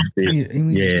start. We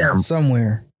need to start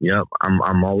somewhere. Yep.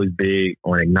 I'm always big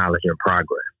on acknowledging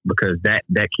progress, because that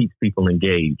keeps people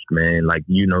engaged, man. Like,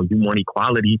 you know, you want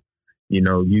equality, you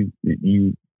know, you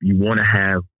want to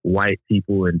have white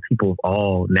people and people of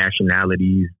all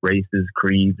nationalities, races,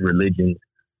 creeds, religions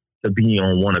to be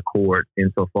on one accord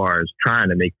insofar as trying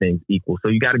to make things equal.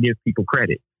 So you got to give people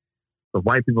credit. So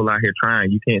white people out here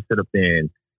trying, you can't sit up there and,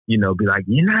 you know, be like,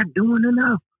 you're not doing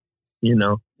enough, you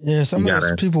know? Yeah, some of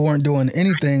those people weren't doing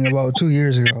anything about 2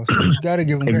 years ago. So you got to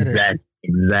give them credit.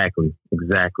 Exactly.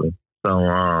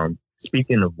 So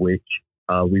speaking of which,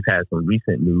 we've had some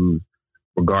recent news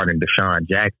regarding Deshaun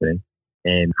Jackson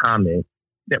and comments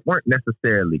that weren't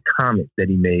necessarily comments that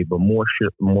he made, but more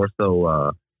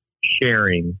so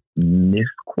sharing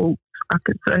misquotes, I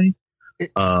could say.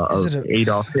 of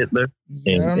Adolf Hitler.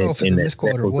 Yeah, I don't know if it's a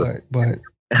misquote or what, but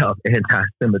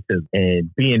anti-Semitism.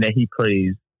 And being that he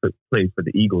plays for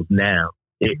the Eagles now,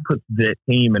 it puts that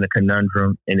team in a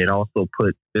conundrum, and it also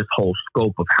puts this whole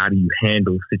scope of how do you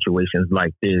handle situations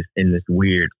like this in this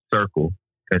weird circle,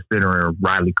 considering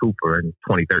Riley Cooper in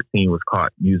 2013 was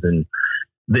caught using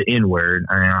the N-word.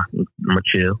 I'm a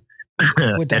chill.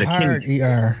 With the hard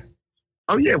ER.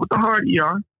 Oh, yeah, with the hard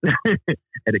ER.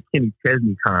 At a Kenny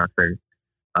Chesney concert,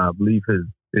 I believe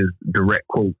his direct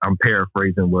quote, I'm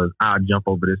paraphrasing, was, "I'll jump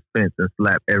over this fence and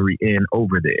slap every N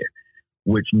over there,"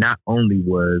 which not only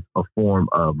was a form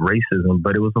of racism,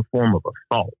 but it was a form of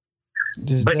assault.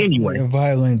 But anyway, a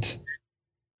violent.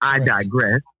 I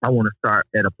digress. I want to start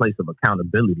at a place of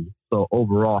accountability. So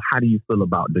overall, how do you feel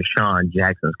about DeSean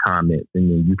Jackson's comments? And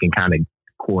then you can kind of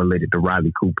correlate it to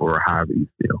Riley Cooper or however you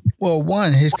feel. Well,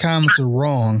 one, his comments are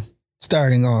wrong.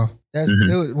 Starting off,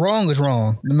 wrong is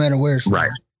wrong, no matter where it's from. Right.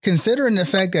 Considering the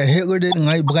fact that Hitler didn't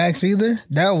like blacks either,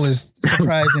 that was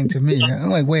surprising to me. I'm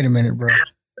like, wait a minute, bro.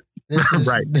 This is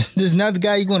right. This is not the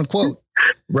guy you're going to quote.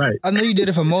 Right. I know you did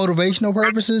it for motivational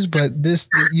purposes, but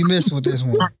you missed with this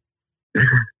one.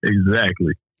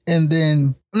 Exactly. And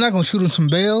then I'm not going to shoot him some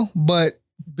bail, but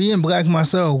being black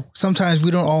myself, sometimes we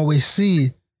don't always see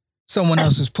someone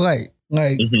else's plight.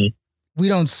 Like, we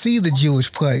don't see the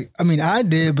Jewish plight. I mean, I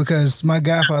did because my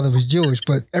godfather was Jewish,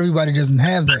 but everybody doesn't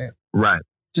have that. Right.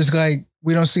 Just like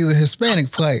we don't see the Hispanic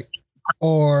plight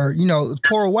or,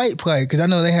 poor white plight, because I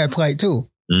know they have plight too.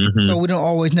 So we don't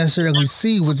always necessarily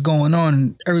see what's going on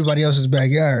in everybody else's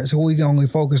backyard. So we can only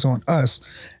focus on us.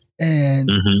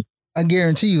 And I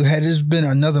guarantee you, had this been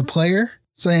another player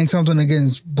saying something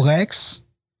against blacks,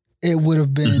 it would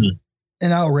have been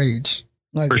an outrage.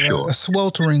 Like a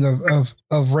sweltering of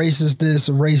racist this,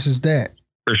 racist that.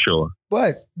 For sure.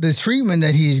 But the treatment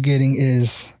that he's getting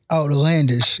is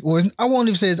outlandish. Well, I won't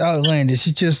even say it's outlandish.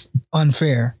 It's just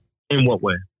unfair. In what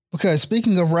way? Because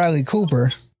speaking of Riley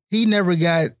Cooper, he never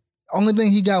got, only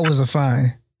thing he got was a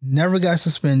fine. Never got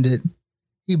suspended.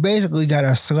 He basically got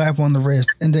a slap on the wrist.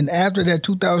 And then after that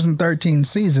 2013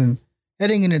 season,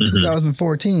 heading into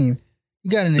 2014, he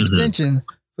got an extension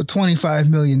for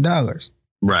 $25 million.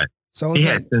 Right. So he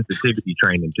had sensitivity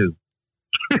training too.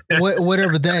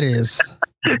 Whatever that is.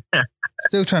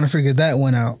 Still trying to figure that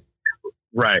one out.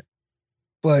 Right.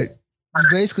 But you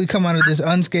basically come out of this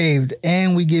unscathed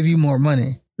and we give you more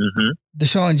money.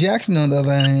 DeSean Jackson, on the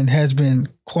other hand, has been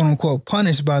quote unquote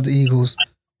punished by the Eagles,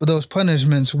 but those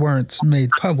punishments weren't made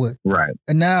public. Right.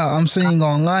 And now I'm seeing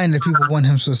online that people want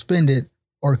him suspended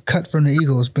or cut from the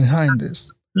Eagles behind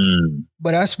this.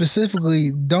 But I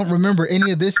specifically don't remember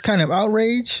any of this kind of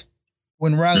outrage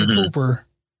when Riley Cooper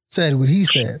said what he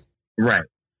said. Right.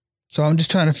 So I'm just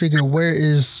trying to figure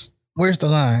where's the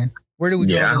line? Where do we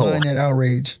draw the line at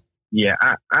outrage? Yeah,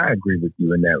 I agree with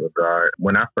you in that regard.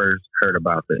 When I first heard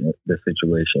about the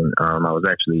situation, I was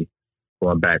actually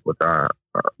going back and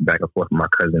forth with my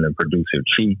cousin and producer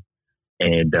Chi,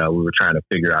 and we were trying to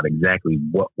figure out exactly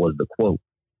what was the quote,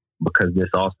 because this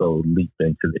also leaked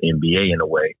into the NBA in a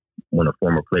way when a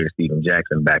former player, Steven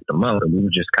Jackson, backed him up, and we were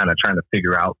just kind of trying to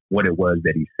figure out what it was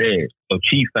that he said. So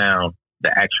Chi found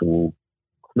the actual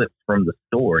clips from the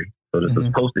story. So this was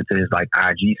posted to his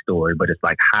IG story, but it's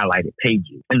highlighted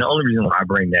pages. And the only reason why I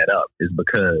bring that up is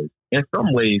because in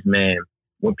some ways, man,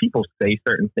 when people say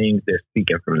certain things, they're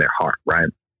speaking from their heart, right?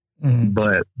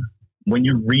 But when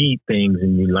you read things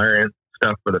and you learn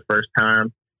stuff for the first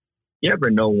time, you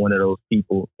ever know one of those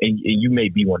people, and you may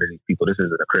be one of these people, this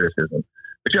isn't a criticism,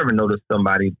 but you ever notice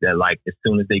somebody that as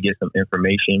soon as they get some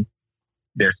information,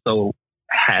 they're so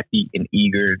happy and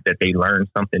eager that they learn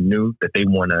something new that they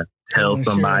want to tell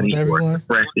somebody or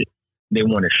express it. They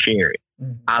want to share it.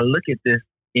 I look at this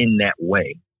in that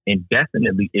way, and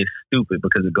definitely it's stupid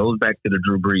because it goes back to the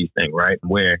Drew Brees thing, right?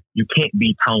 Where you can't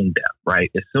be tone deaf, right?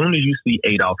 As soon as you see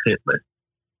Adolf Hitler,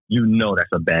 you know that's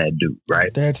a bad dude,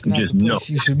 right? That's not the place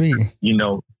you should be.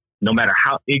 No matter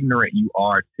how ignorant you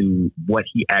are to what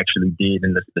he actually did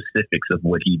and the specifics of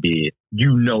what he did,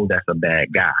 you know that's a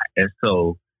bad guy. And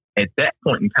so at that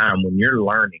point in time, when you're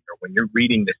learning or when you're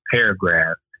reading this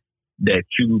paragraph that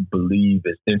you believe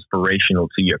is inspirational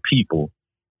to your people,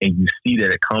 and you see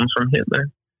that it comes from Hitler,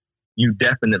 you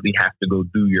definitely have to go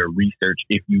do your research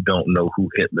if you don't know who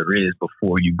Hitler is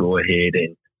before you go ahead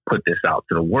and put this out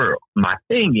to the world. My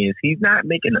thing is, he's not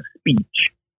making a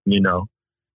speech,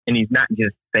 and he's not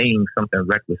just saying something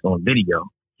reckless on video.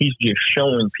 He's just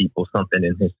showing people something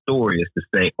in his story is to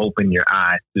say, open your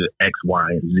eyes to X,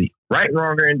 Y, and Z. Right,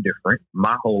 wrong, or indifferent.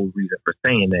 My whole reason for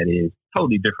saying that is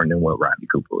totally different than what Riley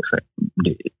Cooper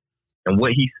did. And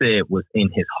what he said was in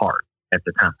his heart at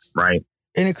the time, right?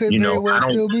 And it could very well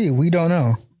still be. We don't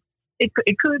know. It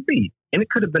could be. And it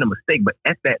could have been a mistake. But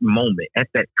at that moment, at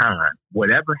that time,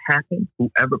 whatever happened,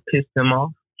 whoever pissed him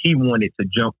off, he wanted to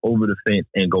jump over the fence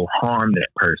and go harm that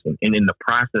person. And in the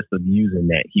process of using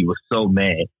that, he was so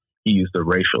mad, he used a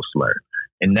racial slur.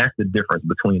 And that's the difference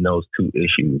between those two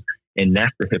issues. And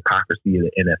that's the hypocrisy of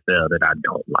the NFL that I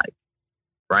don't like.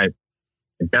 Right?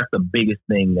 And that's the biggest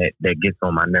thing that gets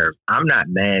on my nerves. I'm not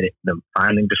mad at them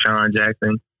finding Deshaun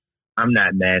Jackson. I'm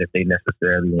not mad if they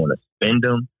necessarily want to suspend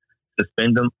him.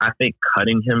 I think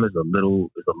cutting him is a little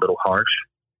harsh,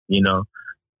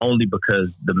 only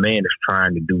because the man is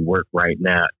trying to do work right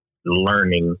now,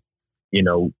 learning,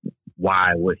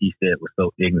 why what he said was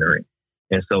so ignorant.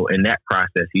 And so in that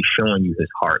process, he's showing you his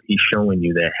heart. He's showing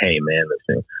you that, hey, man,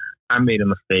 listen, I made a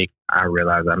mistake. I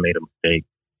realized I made a mistake.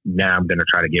 Now I'm going to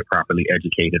try to get properly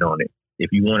educated on it.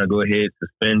 If you want to go ahead,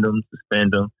 suspend them.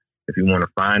 If you want to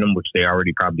fine them, which they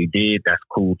already probably did, that's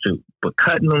cool too. But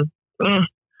cutting them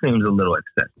seems a little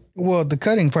excessive. Well, the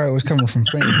cutting part was coming from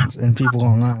fans and people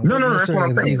online. No, that's what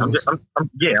I'm saying.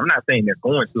 I'm not saying they're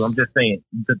going to. I'm just saying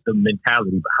the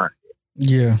mentality behind it.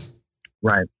 Yeah.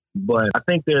 Right. But I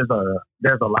think there's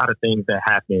a lot of things that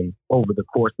happen over the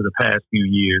course of the past few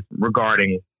years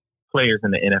regarding players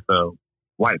in the NFL,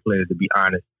 white players, to be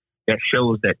honest, that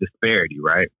shows that disparity,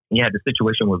 right? You had the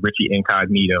situation with Richie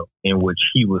Incognito, in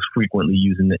which he was frequently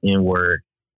using the N-word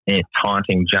and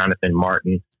taunting Jonathan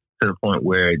Martin to the point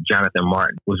where Jonathan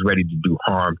Martin was ready to do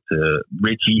harm to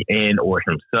Richie and or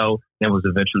himself, and was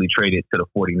eventually traded to the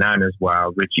 49ers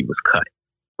while Richie was cut,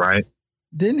 right?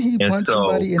 Didn't he punch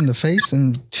somebody in the face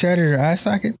and shatter their eye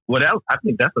socket? Well, I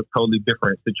think that's a totally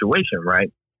different situation,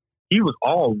 right? He was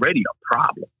already a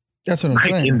problem. That's what I'm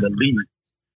saying. In the league,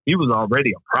 he was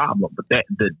already a problem. But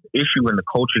the issue and the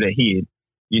culture that he had,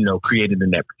 created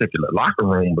in that particular locker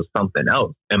room was something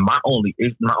else. And my only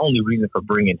reason for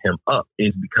bringing him up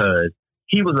is because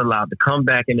he was allowed to come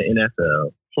back in the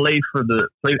NFL,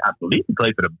 I believe he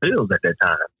played for the Bills at that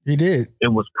time. He did.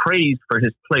 It was praised for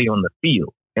his play on the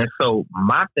field. And so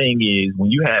my thing is, when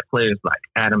you had players like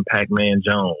Adam Pac-Man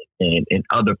Jones and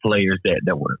other players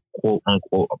that were quote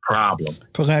unquote a problem,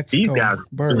 these guys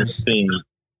were doing things.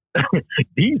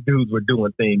 These dudes were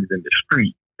doing things in the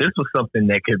street. This was something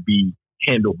that could be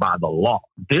handled by the law.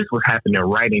 This was happening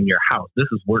right in your house. This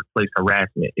is workplace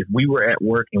harassment. If we were at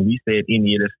work and we said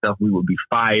any of this stuff, we would be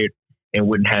fired and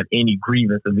wouldn't have any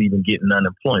grievance of even getting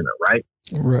unemployment, right?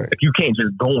 Right. If you can't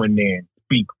just go in there and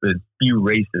speak with few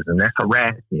racism, that's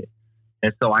harassment.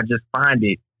 And so I find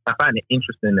it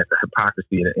interesting that the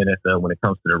hypocrisy of the NFL when it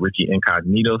comes to the Richie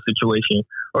Incognito situation,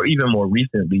 or even more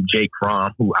recently, Jake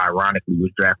Fromm, who ironically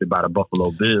was drafted by the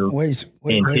Buffalo Bills. Wait.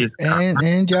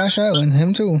 And Josh Allen,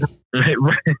 him too.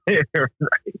 Right.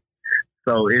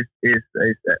 So it's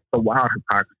a wild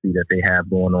hypocrisy that they have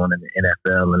going on in the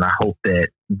NFL, and I hope that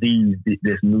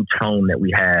this new tone that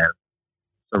we have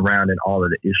surrounding all of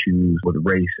the issues with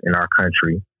race in our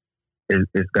country is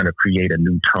going to create a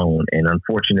new tone. And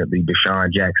unfortunately,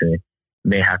 Deshaun Jackson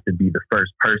may have to be the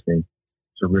first person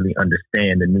to really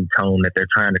understand the new tone that they're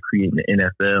trying to create in the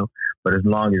NFL. But as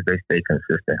long as they stay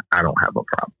consistent, I don't have a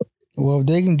problem. Well, if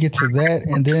they can get to that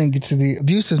and then get to the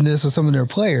abusiveness of some of their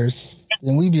players,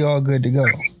 then we'd be all good to go.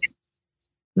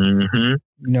 Mm-hmm.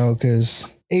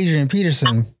 Because Adrian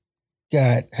Peterson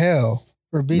got hell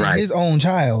for beating his own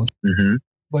child. Mm-hmm.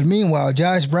 But meanwhile,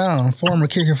 Josh Brown, former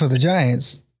kicker for the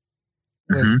Giants,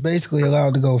 was basically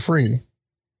allowed to go free,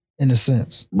 in a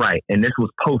sense. Right. And this was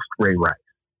post-Ray Rice.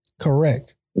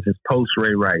 Correct. This is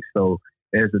post-Ray Rice. So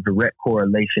there's a direct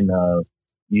correlation of,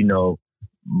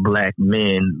 black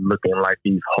men looking like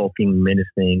these hulking,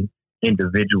 menacing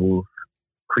individuals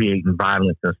creating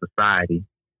violence in society.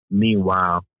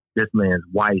 Meanwhile, this man's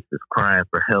wife is crying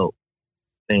for help,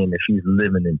 saying that she's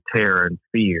living in terror and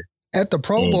fear. At the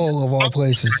Pro Bowl of all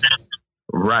places.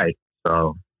 Right.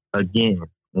 So, again,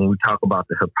 when we talk about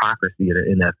the hypocrisy of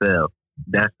the NFL,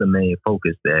 that's the main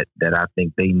focus that I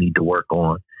think they need to work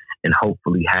on. And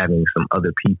hopefully having some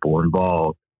other people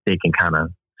involved, they can kind of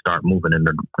start moving in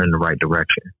the right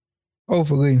direction.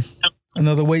 Hopefully.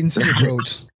 Another wait and see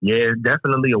approach. Yeah,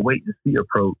 definitely a wait and see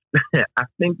approach. I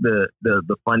think the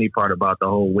funny part about the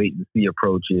whole wait and see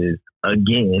approach is,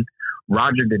 again,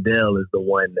 Roger Goodell is the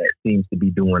one that seems to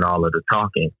be doing all of the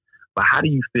talking. But how do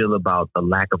you feel about the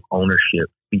lack of ownership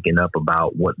speaking up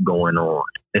about what's going on,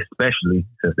 especially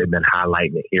since they've been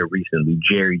highlighting it here recently?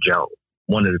 Jerry Jones,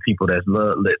 one of the people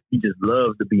he just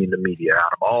loves to be in the media.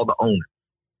 Out of all the owners,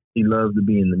 he loves to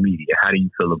be in the media. How do you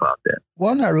feel about that?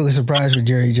 Well, I'm not really surprised with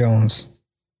Jerry Jones.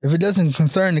 If it doesn't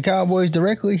concern the Cowboys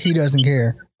directly, he doesn't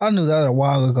care. I knew that a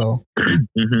while ago.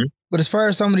 Mm-hmm. But as far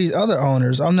as some of these other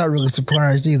owners, I'm not really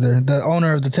surprised either. The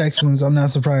owner of the Texans, I'm not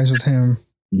surprised with him.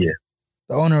 Yeah.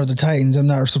 The owner of the Titans, I'm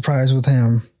not surprised with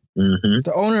him. Mm-hmm.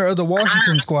 The owner of the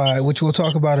Washington squad, which we'll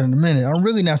talk about in a minute, I'm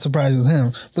really not surprised with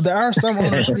him. But there are some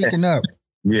owners speaking up.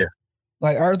 Yeah.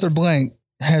 Like Arthur Blank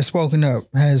has spoken up,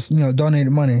 has,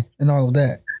 donated money and all of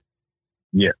that.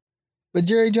 Yeah. But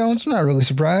Jerry Jones, I'm not really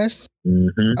surprised.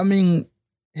 Mm-hmm. I mean,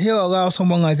 he'll allow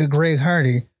someone like a Greg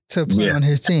Hardy to play on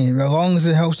his team. As long as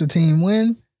it helps the team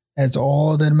win, that's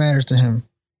all that matters to him.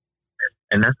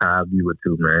 And that's how I view it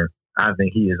too, man. I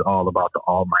think he is all about the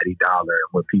almighty dollar.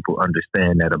 And when people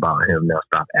understand that about him, they'll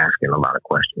stop asking a lot of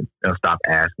questions. They'll stop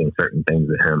asking certain things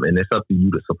of him. And it's up to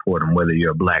you to support him, whether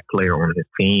you're a black player on his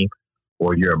team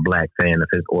or you're a black fan of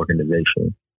his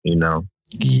organization,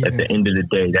 Yeah. At the end of the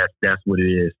day, that's what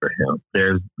it is for him.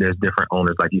 There's different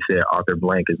owners. Like you said, Arthur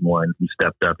Blank is one who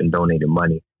stepped up and donated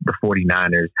money. The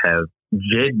 49ers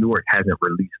Jed York hasn't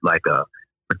released like a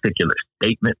particular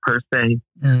statement per se,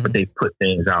 but they put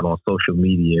things out on social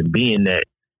media. And being that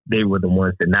they were the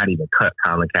ones that not even cut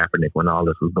Colin Kaepernick when all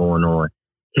this was going on,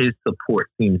 his support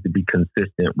seems to be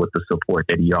consistent with the support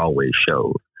that he always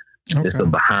shows. Okay. It's a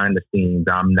behind the scenes.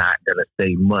 I'm not going to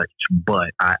say much,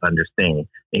 but I understand.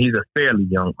 And he's a fairly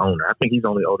young owner. I think he's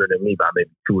only older than me by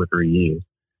maybe 2 or 3 years.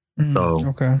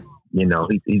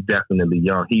 He's definitely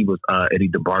young. He was Eddie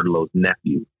DeBartolo's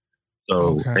nephew.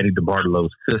 So Eddie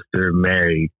DeBartolo's sister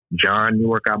married John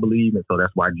York, I believe. And so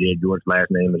that's why Jed York's last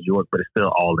name is York, but it's still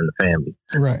all in the family.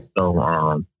 Right.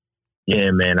 So,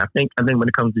 yeah, man, I think when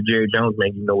it comes to Jerry Jones,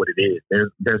 man, you know what it is.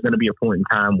 There's going to be a point in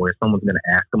time where someone's going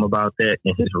to ask him about that,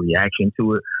 and his reaction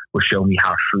to it will show me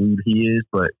how shrewd he is.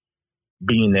 But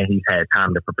being that he's had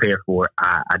time to prepare for it,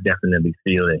 I definitely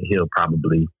feel that he'll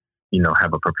probably,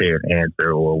 have a prepared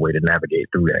answer or a way to navigate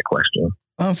through that question.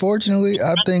 Unfortunately,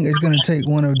 I think it's going to take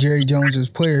one of Jerry Jones's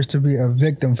players to be a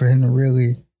victim for him to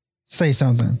really say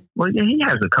something. Well, yeah, he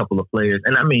has a couple of players,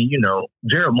 and I mean,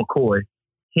 Gerald McCoy.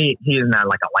 He is not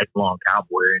like a lifelong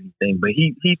Cowboy or anything, but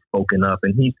he's spoken up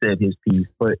and he said his piece.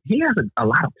 But he has a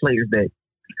lot of players that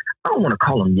I don't want to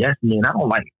call them yes men. I don't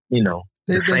like,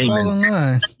 They fall in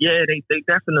line. Yeah, they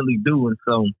definitely do. And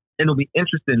so it'll be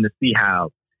interesting to see how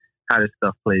this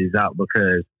stuff plays out,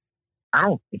 because I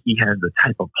don't think he has the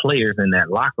type of players in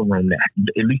that locker room that,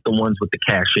 at least the ones with the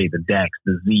cachet, the Dax,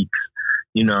 the Zekes,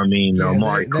 you know what I mean? Yeah,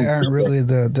 Amari they aren't really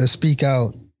the speak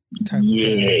out type of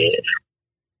players.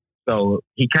 So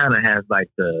he kind of has like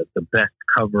the best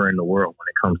cover in the world when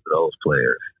it comes to those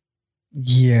players.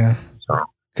 Yeah.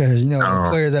 Because, a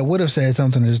player that would have said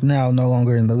something is now no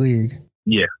longer in the league.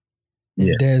 Yeah.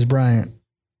 Yeah. Dez Bryant.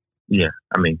 Yeah.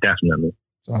 I mean, definitely.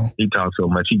 So he talked so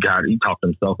much. He talked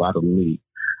himself out of the league.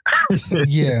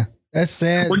 Yeah. That's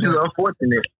sad. Which is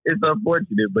unfortunate. It's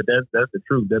unfortunate, but that's the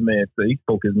truth. That man said he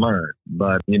spoke his mind.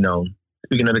 But,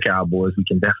 speaking of the Cowboys, we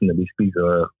can definitely speak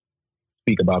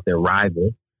about their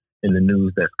rival. In the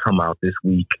news that's come out this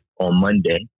week on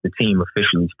Monday, the team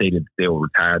officially stated that they will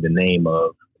retire the name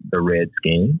of the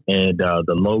Redskins and the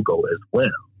logo as well.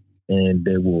 And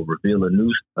they will reveal a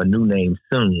new name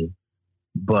soon.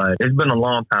 But it's been a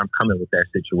long time coming with that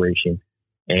situation.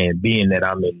 And being that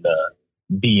I'm in the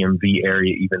DMV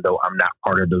area, even though I'm not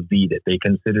part of the V that they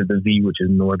consider the V, which is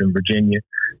Northern Virginia,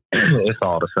 it's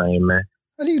all the same, man.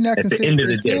 How do you not consider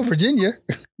it's still Virginia?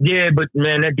 Yeah, but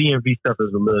man, that DMV stuff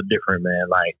is a little different, man.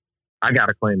 Like, I got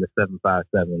to claim the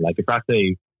 757. Like, if I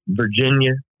say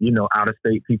Virginia, out of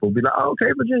state people be like, oh,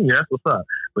 okay, Virginia, that's what's up.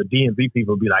 But DMV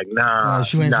people be like, nah.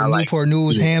 She went from Newport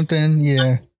News, Hampton,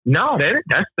 yeah. No,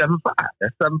 that's 75.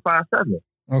 That's 757.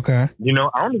 Okay.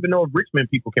 I don't even know if Richmond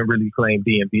people can really claim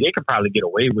DMV. They could probably get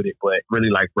away with it, but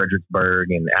really like Fredericksburg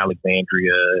and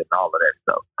Alexandria and all of that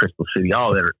stuff, Crystal City,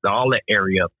 all that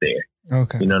area up there.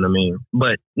 Okay. You know what I mean?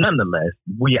 But nonetheless,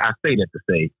 I say that to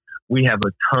say, we have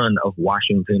a ton of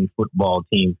Washington football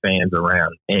team fans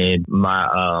around. And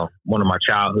my one of my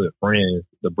childhood friends,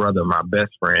 the brother of my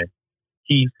best friend,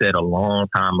 he said a long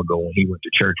time ago when he went to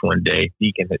church one day,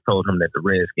 Deacon had told him that the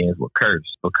Redskins were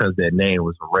cursed because their name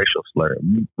was a racial slur.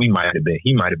 He might have been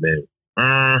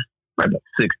like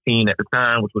 16 at the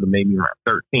time, which would have made me around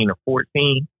 13 or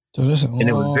 14. So this is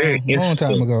it was very long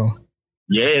time ago.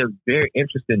 Yeah, it was very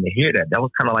interesting to hear that. That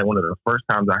was kind of like one of the first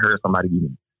times I heard somebody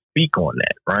even speak on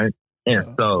that, right? And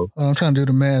so I'm trying to do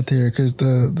the math here because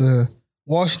the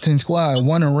Washington squad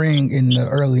won a ring in the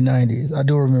early 90s. I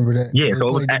do remember that. Yeah, so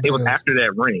it was after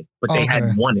that ring, but they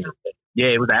hadn't won anything. Yeah,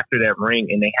 it was after that ring,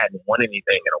 and they hadn't won anything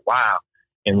in a while.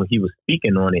 And when he was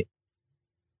speaking on it,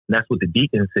 that's what the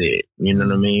deacon said. You know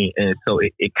what I mean? And so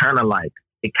it kind of like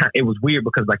it was weird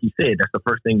because, like you said, that's the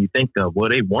first thing you think of. Well,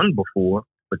 they won before,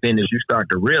 but then as you start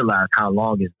to realize how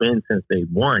long it's been since they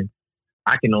won,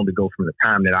 I can only go from the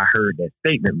time that I heard that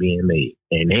statement being made,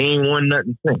 and they ain't won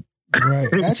nothing since. Right.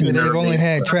 Actually, they've only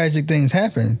had tragic things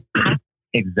happen.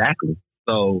 Exactly.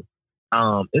 So,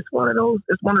 it's one of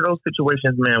those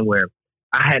situations, man, where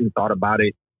I hadn't thought about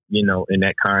it, in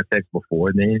that context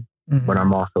before then. Mm-hmm. But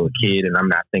I'm also a kid, and I'm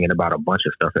not thinking about a bunch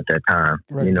of stuff at that time.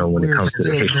 Right. When it comes to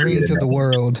the history of the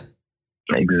world.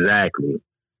 Exactly.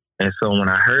 And so when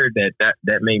I heard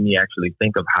that made me actually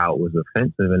think of how it was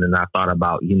offensive, and then I thought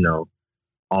about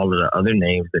all of the other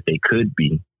names that they could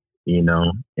be,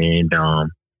 and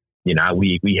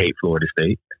we hate Florida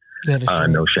State,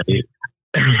 no shade.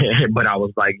 But I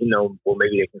was like, well,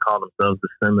 maybe they can call themselves the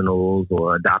Seminoles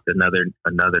or adopt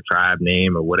another tribe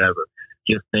name or whatever.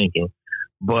 Just thinking.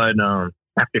 But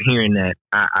after hearing that,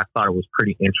 I thought it was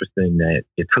pretty interesting that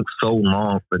it took so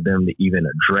long for them to even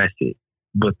address it.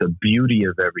 But the beauty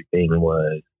of everything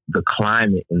was the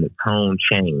climate and the tone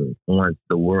changed once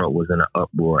the world was in an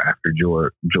uproar after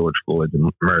George Floyd's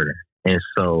murder. And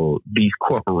so these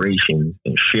corporations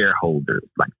and shareholders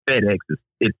like FedEx,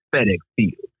 it's FedEx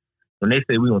Field. When they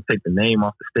say we're going to take the name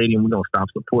off the stadium, we're going to stop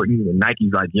supporting you, and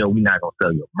Nike's like, yo, we're not going to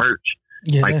sell your merch.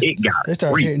 Yeah, it got they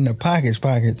start hitting the pockets.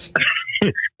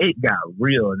 It got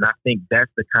real, and I think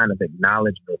that's the kind of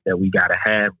acknowledgement that we got to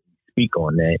have when we speak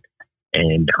on that.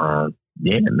 And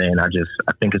yeah, man, I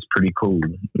think it's pretty cool.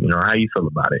 How you feel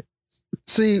about it?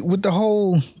 See, with the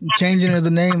whole changing of the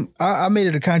name, I made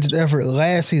it a conscious effort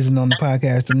last season on the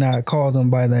podcast to not call them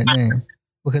by that name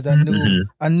because I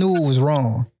knew it was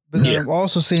wrong. But I'm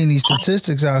also seeing these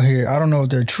statistics out here. I don't know if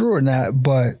they're true or not,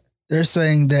 but they're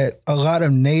saying that a lot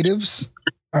of natives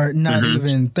are not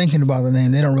even thinking about the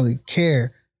name. They don't really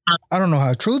care. I don't know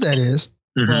how true that is,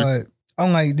 but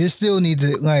I'm like, they still need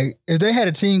to, like, if they had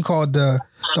a team called the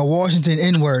Washington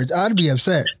N-Words, I'd be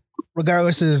upset,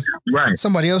 regardless if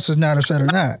somebody else is not upset or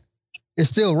not. It's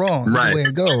still wrong the way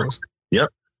it goes. Yep.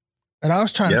 And I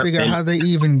was trying to figure out how they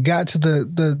even got to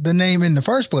the name in the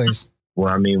first place.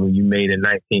 Well, I mean, when you made it in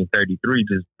 1933,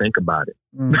 just think about it.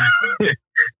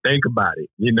 Think about it.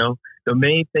 The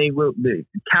main thing with the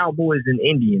Cowboys and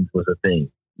Indians was a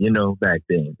thing, back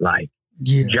then. Like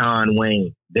John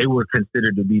Wayne, they were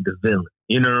considered to be the villain.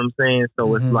 You know what I'm saying?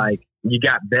 So it's like you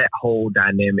got that whole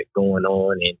dynamic going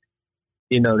on,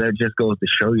 and that just goes to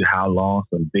show you how long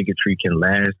some bigotry can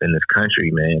last in this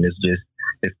country, man.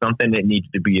 It's something that needs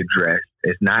to be addressed.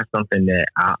 It's not something that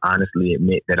I honestly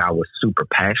admit that I was super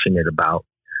passionate about,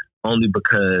 only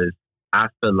because I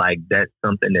feel like that's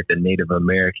something that the Native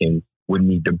Americans would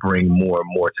need to bring more and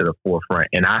more to the forefront.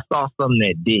 And I saw some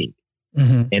that did.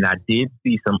 And I did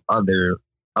see some others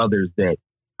that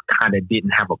kind of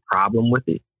didn't have a problem with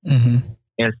it.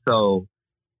 And so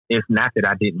it's not that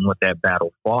I didn't want that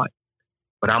battle fought,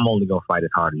 but I'm only going to fight as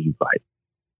hard as you fight.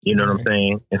 You know what I'm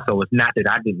saying? And so it's not that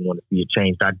I didn't want to see it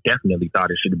changed. I definitely thought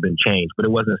it should have been changed, but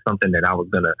it wasn't something that I was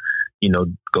going to,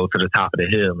 go to the top of the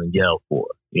hill and yell for.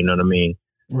 You know what I mean?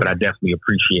 Right. But I definitely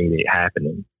appreciate it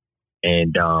happening.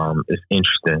 And it's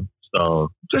interesting.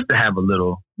 So just to have a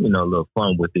little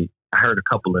fun with it. I heard a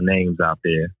couple of names out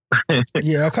there.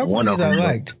 Yeah, a couple of names I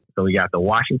liked. So we got the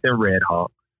Washington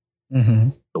Redhawks,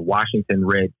 the Washington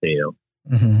Red Tails,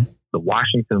 the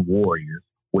Washington Warriors,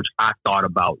 which I thought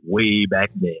about way back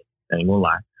then. I ain't gonna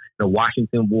lie. The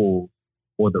Washington Wolves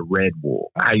or the Red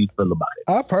Wolves. How you feel about it?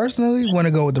 I personally want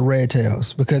to go with the Red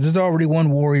Tails because there's already one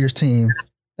Warriors team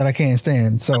that I can't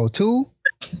stand. So 2,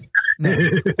 no,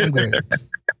 I'm good.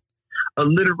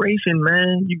 Alliteration,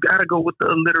 man. You gotta go with the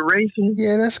alliteration.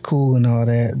 Yeah, that's cool and all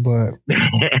that, but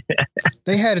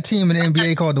they had a team in the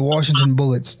NBA called the Washington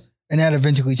Bullets, and that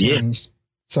eventually changed.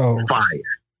 So fire.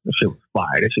 That shit was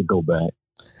fire. That should go back.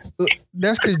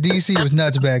 That's because DC was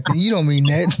nuts back then. You don't mean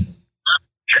that.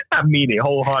 I mean it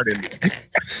wholeheartedly.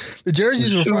 The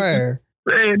jerseys were fire.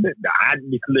 Man,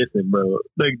 listen, bro.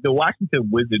 Like the Washington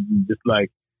Wizards is just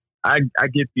like, I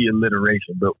get the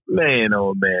alliteration, but man,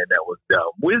 oh man, that was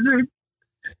dumb. Wizards?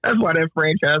 That's why that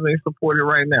franchise ain't supported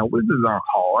right now. Wizards aren't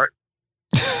hard.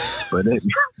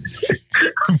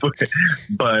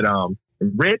 but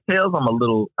Red Tails, I'm a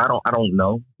little, I don't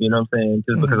know. You know what I'm saying?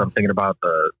 Just because I'm thinking about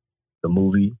the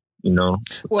movie, Well,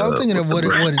 I'm thinking of what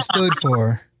it stood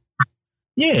for.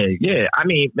 Yeah. I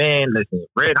mean, man, listen,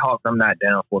 Red Hawks I'm not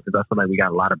down for because I feel like we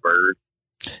got a lot of birds.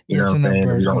 You know what I'm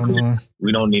saying?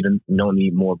 We don't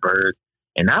need more birds.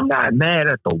 And I'm not mad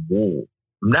at the Wolves.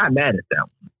 I'm not mad at them.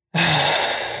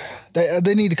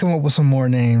 They need to come up with some more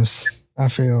names, I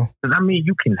feel. Because, I mean,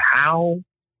 you can howl.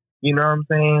 You know what I'm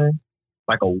saying?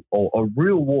 Like a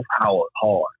real wolf howl is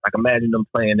hard. Like, imagine them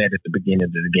playing that at the beginning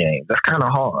of the game. That's kind of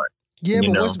hard. Yeah,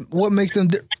 but what makes them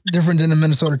different than the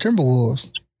Minnesota Timberwolves?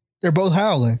 They're both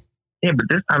howling. Yeah, but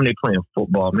this time they playing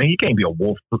football, man. You can't be a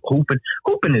wolf hooping.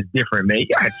 Hooping is different, man. You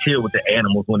gotta chill with the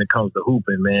animals when it comes to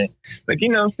hooping, man. Like, you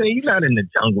know what I'm saying? You're not in the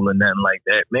jungle or nothing like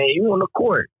that, man. You on the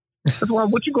court. That's why.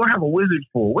 What you gonna have a wizard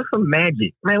for? What's some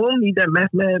magic, man? We don't need that mess,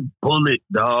 man. Bullet,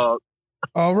 dog.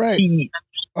 All right.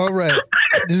 All right.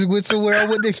 This is somewhere I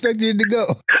wouldn't expect you to go.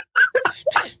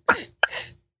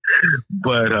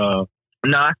 But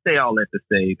no, I say all that to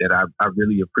say that I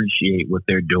really appreciate what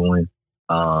they're doing.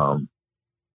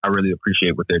 I really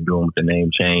appreciate what they're doing with the name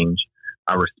change.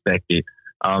 I respect it.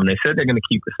 They said they're going to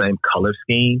keep the same color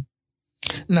scheme.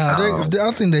 No,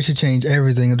 I think they should change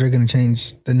everything if they're going to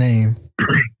change the name.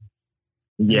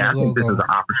 Yeah, I think this is an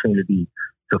opportunity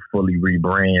to fully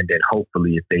rebrand, and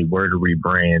hopefully if they were to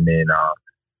rebrand, then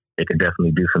they could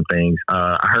definitely do some things.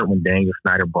 I heard when Daniel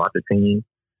Snyder bought the team,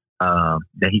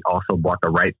 that he also bought the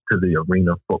rights to the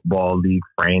Arena Football League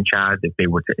franchise if they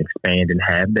were to expand and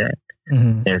have that.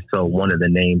 Mm-hmm. And so one of the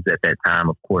names at that time,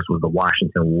 of course, was the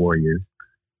Washington Warriors.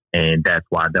 And that's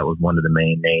why that was one of the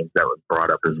main names that was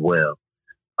brought up as well.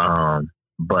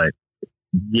 But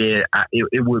yeah,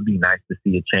 it would be nice to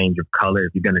see a change of color.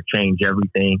 If you're going to change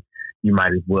everything, you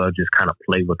might as well just kind of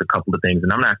play with a couple of things.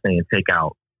 And I'm not saying take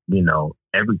out,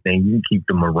 everything. You can keep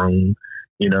the maroon,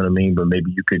 you know what I mean? But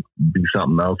maybe you could do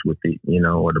something else with it,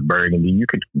 or the burgundy. You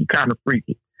kind of freak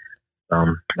it.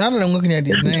 Now that I'm looking at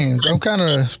these names, I'm kind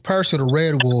of partial to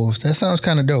Red Wolves. That sounds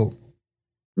kind of dope.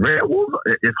 Red Wolves,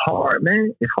 it's hard,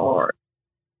 man. It's hard.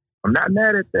 I'm not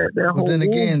mad at that. But then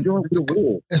again,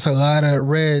 it's a lot of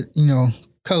red,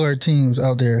 colored teams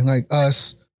out there, like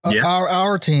us. Yeah.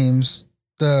 Our teams,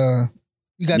 you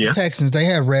got the Texans, they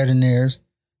have red in theirs.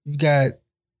 You got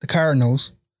the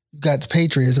Cardinals. You got the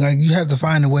Patriots. Like, you have to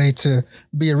find a way to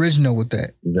be original with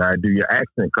that. You gotta do your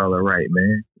accent color right,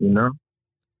 man.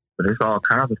 But there's all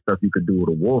kinds of stuff you could do with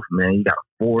a wolf, man. You got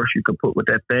a force you could put with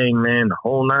that thing, man. The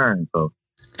whole nine. So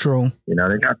true. They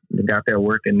got their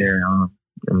work in there.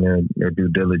 Their due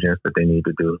diligence that they need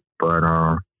to do. But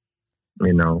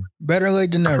better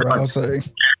late than never, I'll say.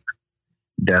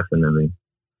 Definitely.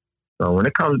 So when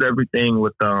it comes to everything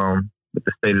with the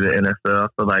state of the NFL, I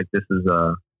feel like this is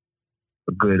a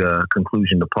good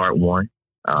conclusion to part one.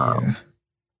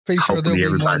 Pretty sure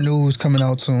there'll be more news coming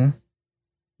out soon.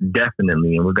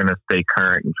 Definitely, and we're going to stay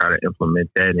current and try to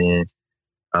implement that in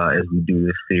as we do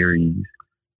this series.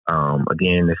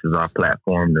 Again, this is our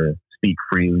platform to speak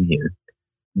freely and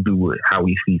do it how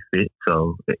we see fit.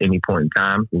 So at any point in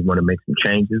time, if we want to make some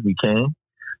changes, we can.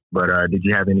 But did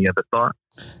you have any other thoughts?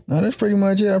 No, that's pretty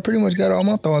much it. I pretty much got all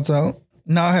my thoughts out.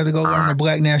 Now I have to go learn the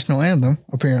Black National Anthem,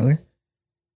 apparently.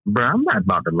 Bro, I'm not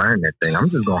about to learn that thing. I'm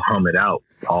just going to hum it out.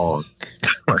 I'm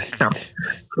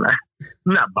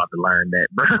not about to learn that,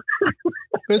 bro.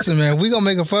 Listen, man, we going to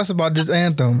make a fuss about this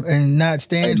anthem and not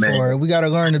stand for it. We got to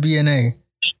learn the BNA.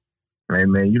 Hey,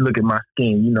 man, you look at my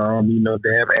skin. I don't need no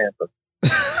damn anthem.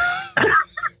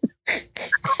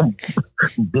 I'm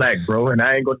black, bro, and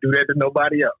I ain't going to do that to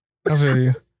nobody else. I feel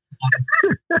you.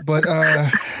 But, I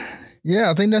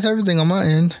think that's everything on my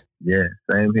end. Yeah,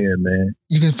 same here, man.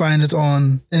 You can find us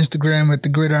on Instagram at the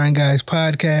Gridiron Guys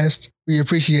Podcast. We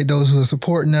appreciate those who are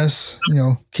supporting us.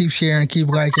 Keep sharing, keep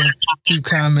liking, keep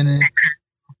commenting.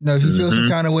 If you feel some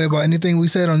kind of way about anything we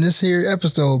said on this here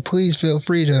episode, please feel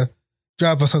free to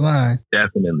drop us a line.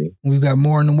 Definitely. We've got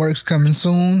more in the works coming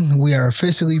soon. We are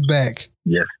officially back.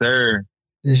 Yes, sir.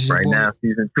 Right now,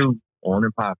 season 2 on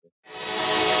and popping.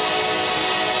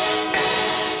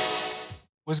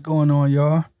 What's going on,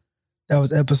 y'all? That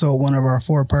was episode 1 of our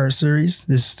 4-part series.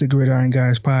 This is the Gridiron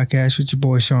Guys Podcast with your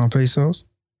boy, Sean Pesos.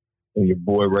 And your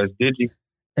boy, Russ Digi.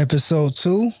 Episode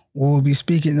 2, we'll be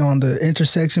speaking on the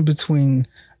intersection between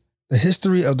the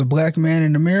history of the black man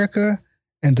in America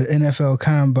and the NFL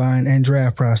Combine and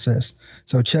draft process.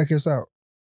 So check us out.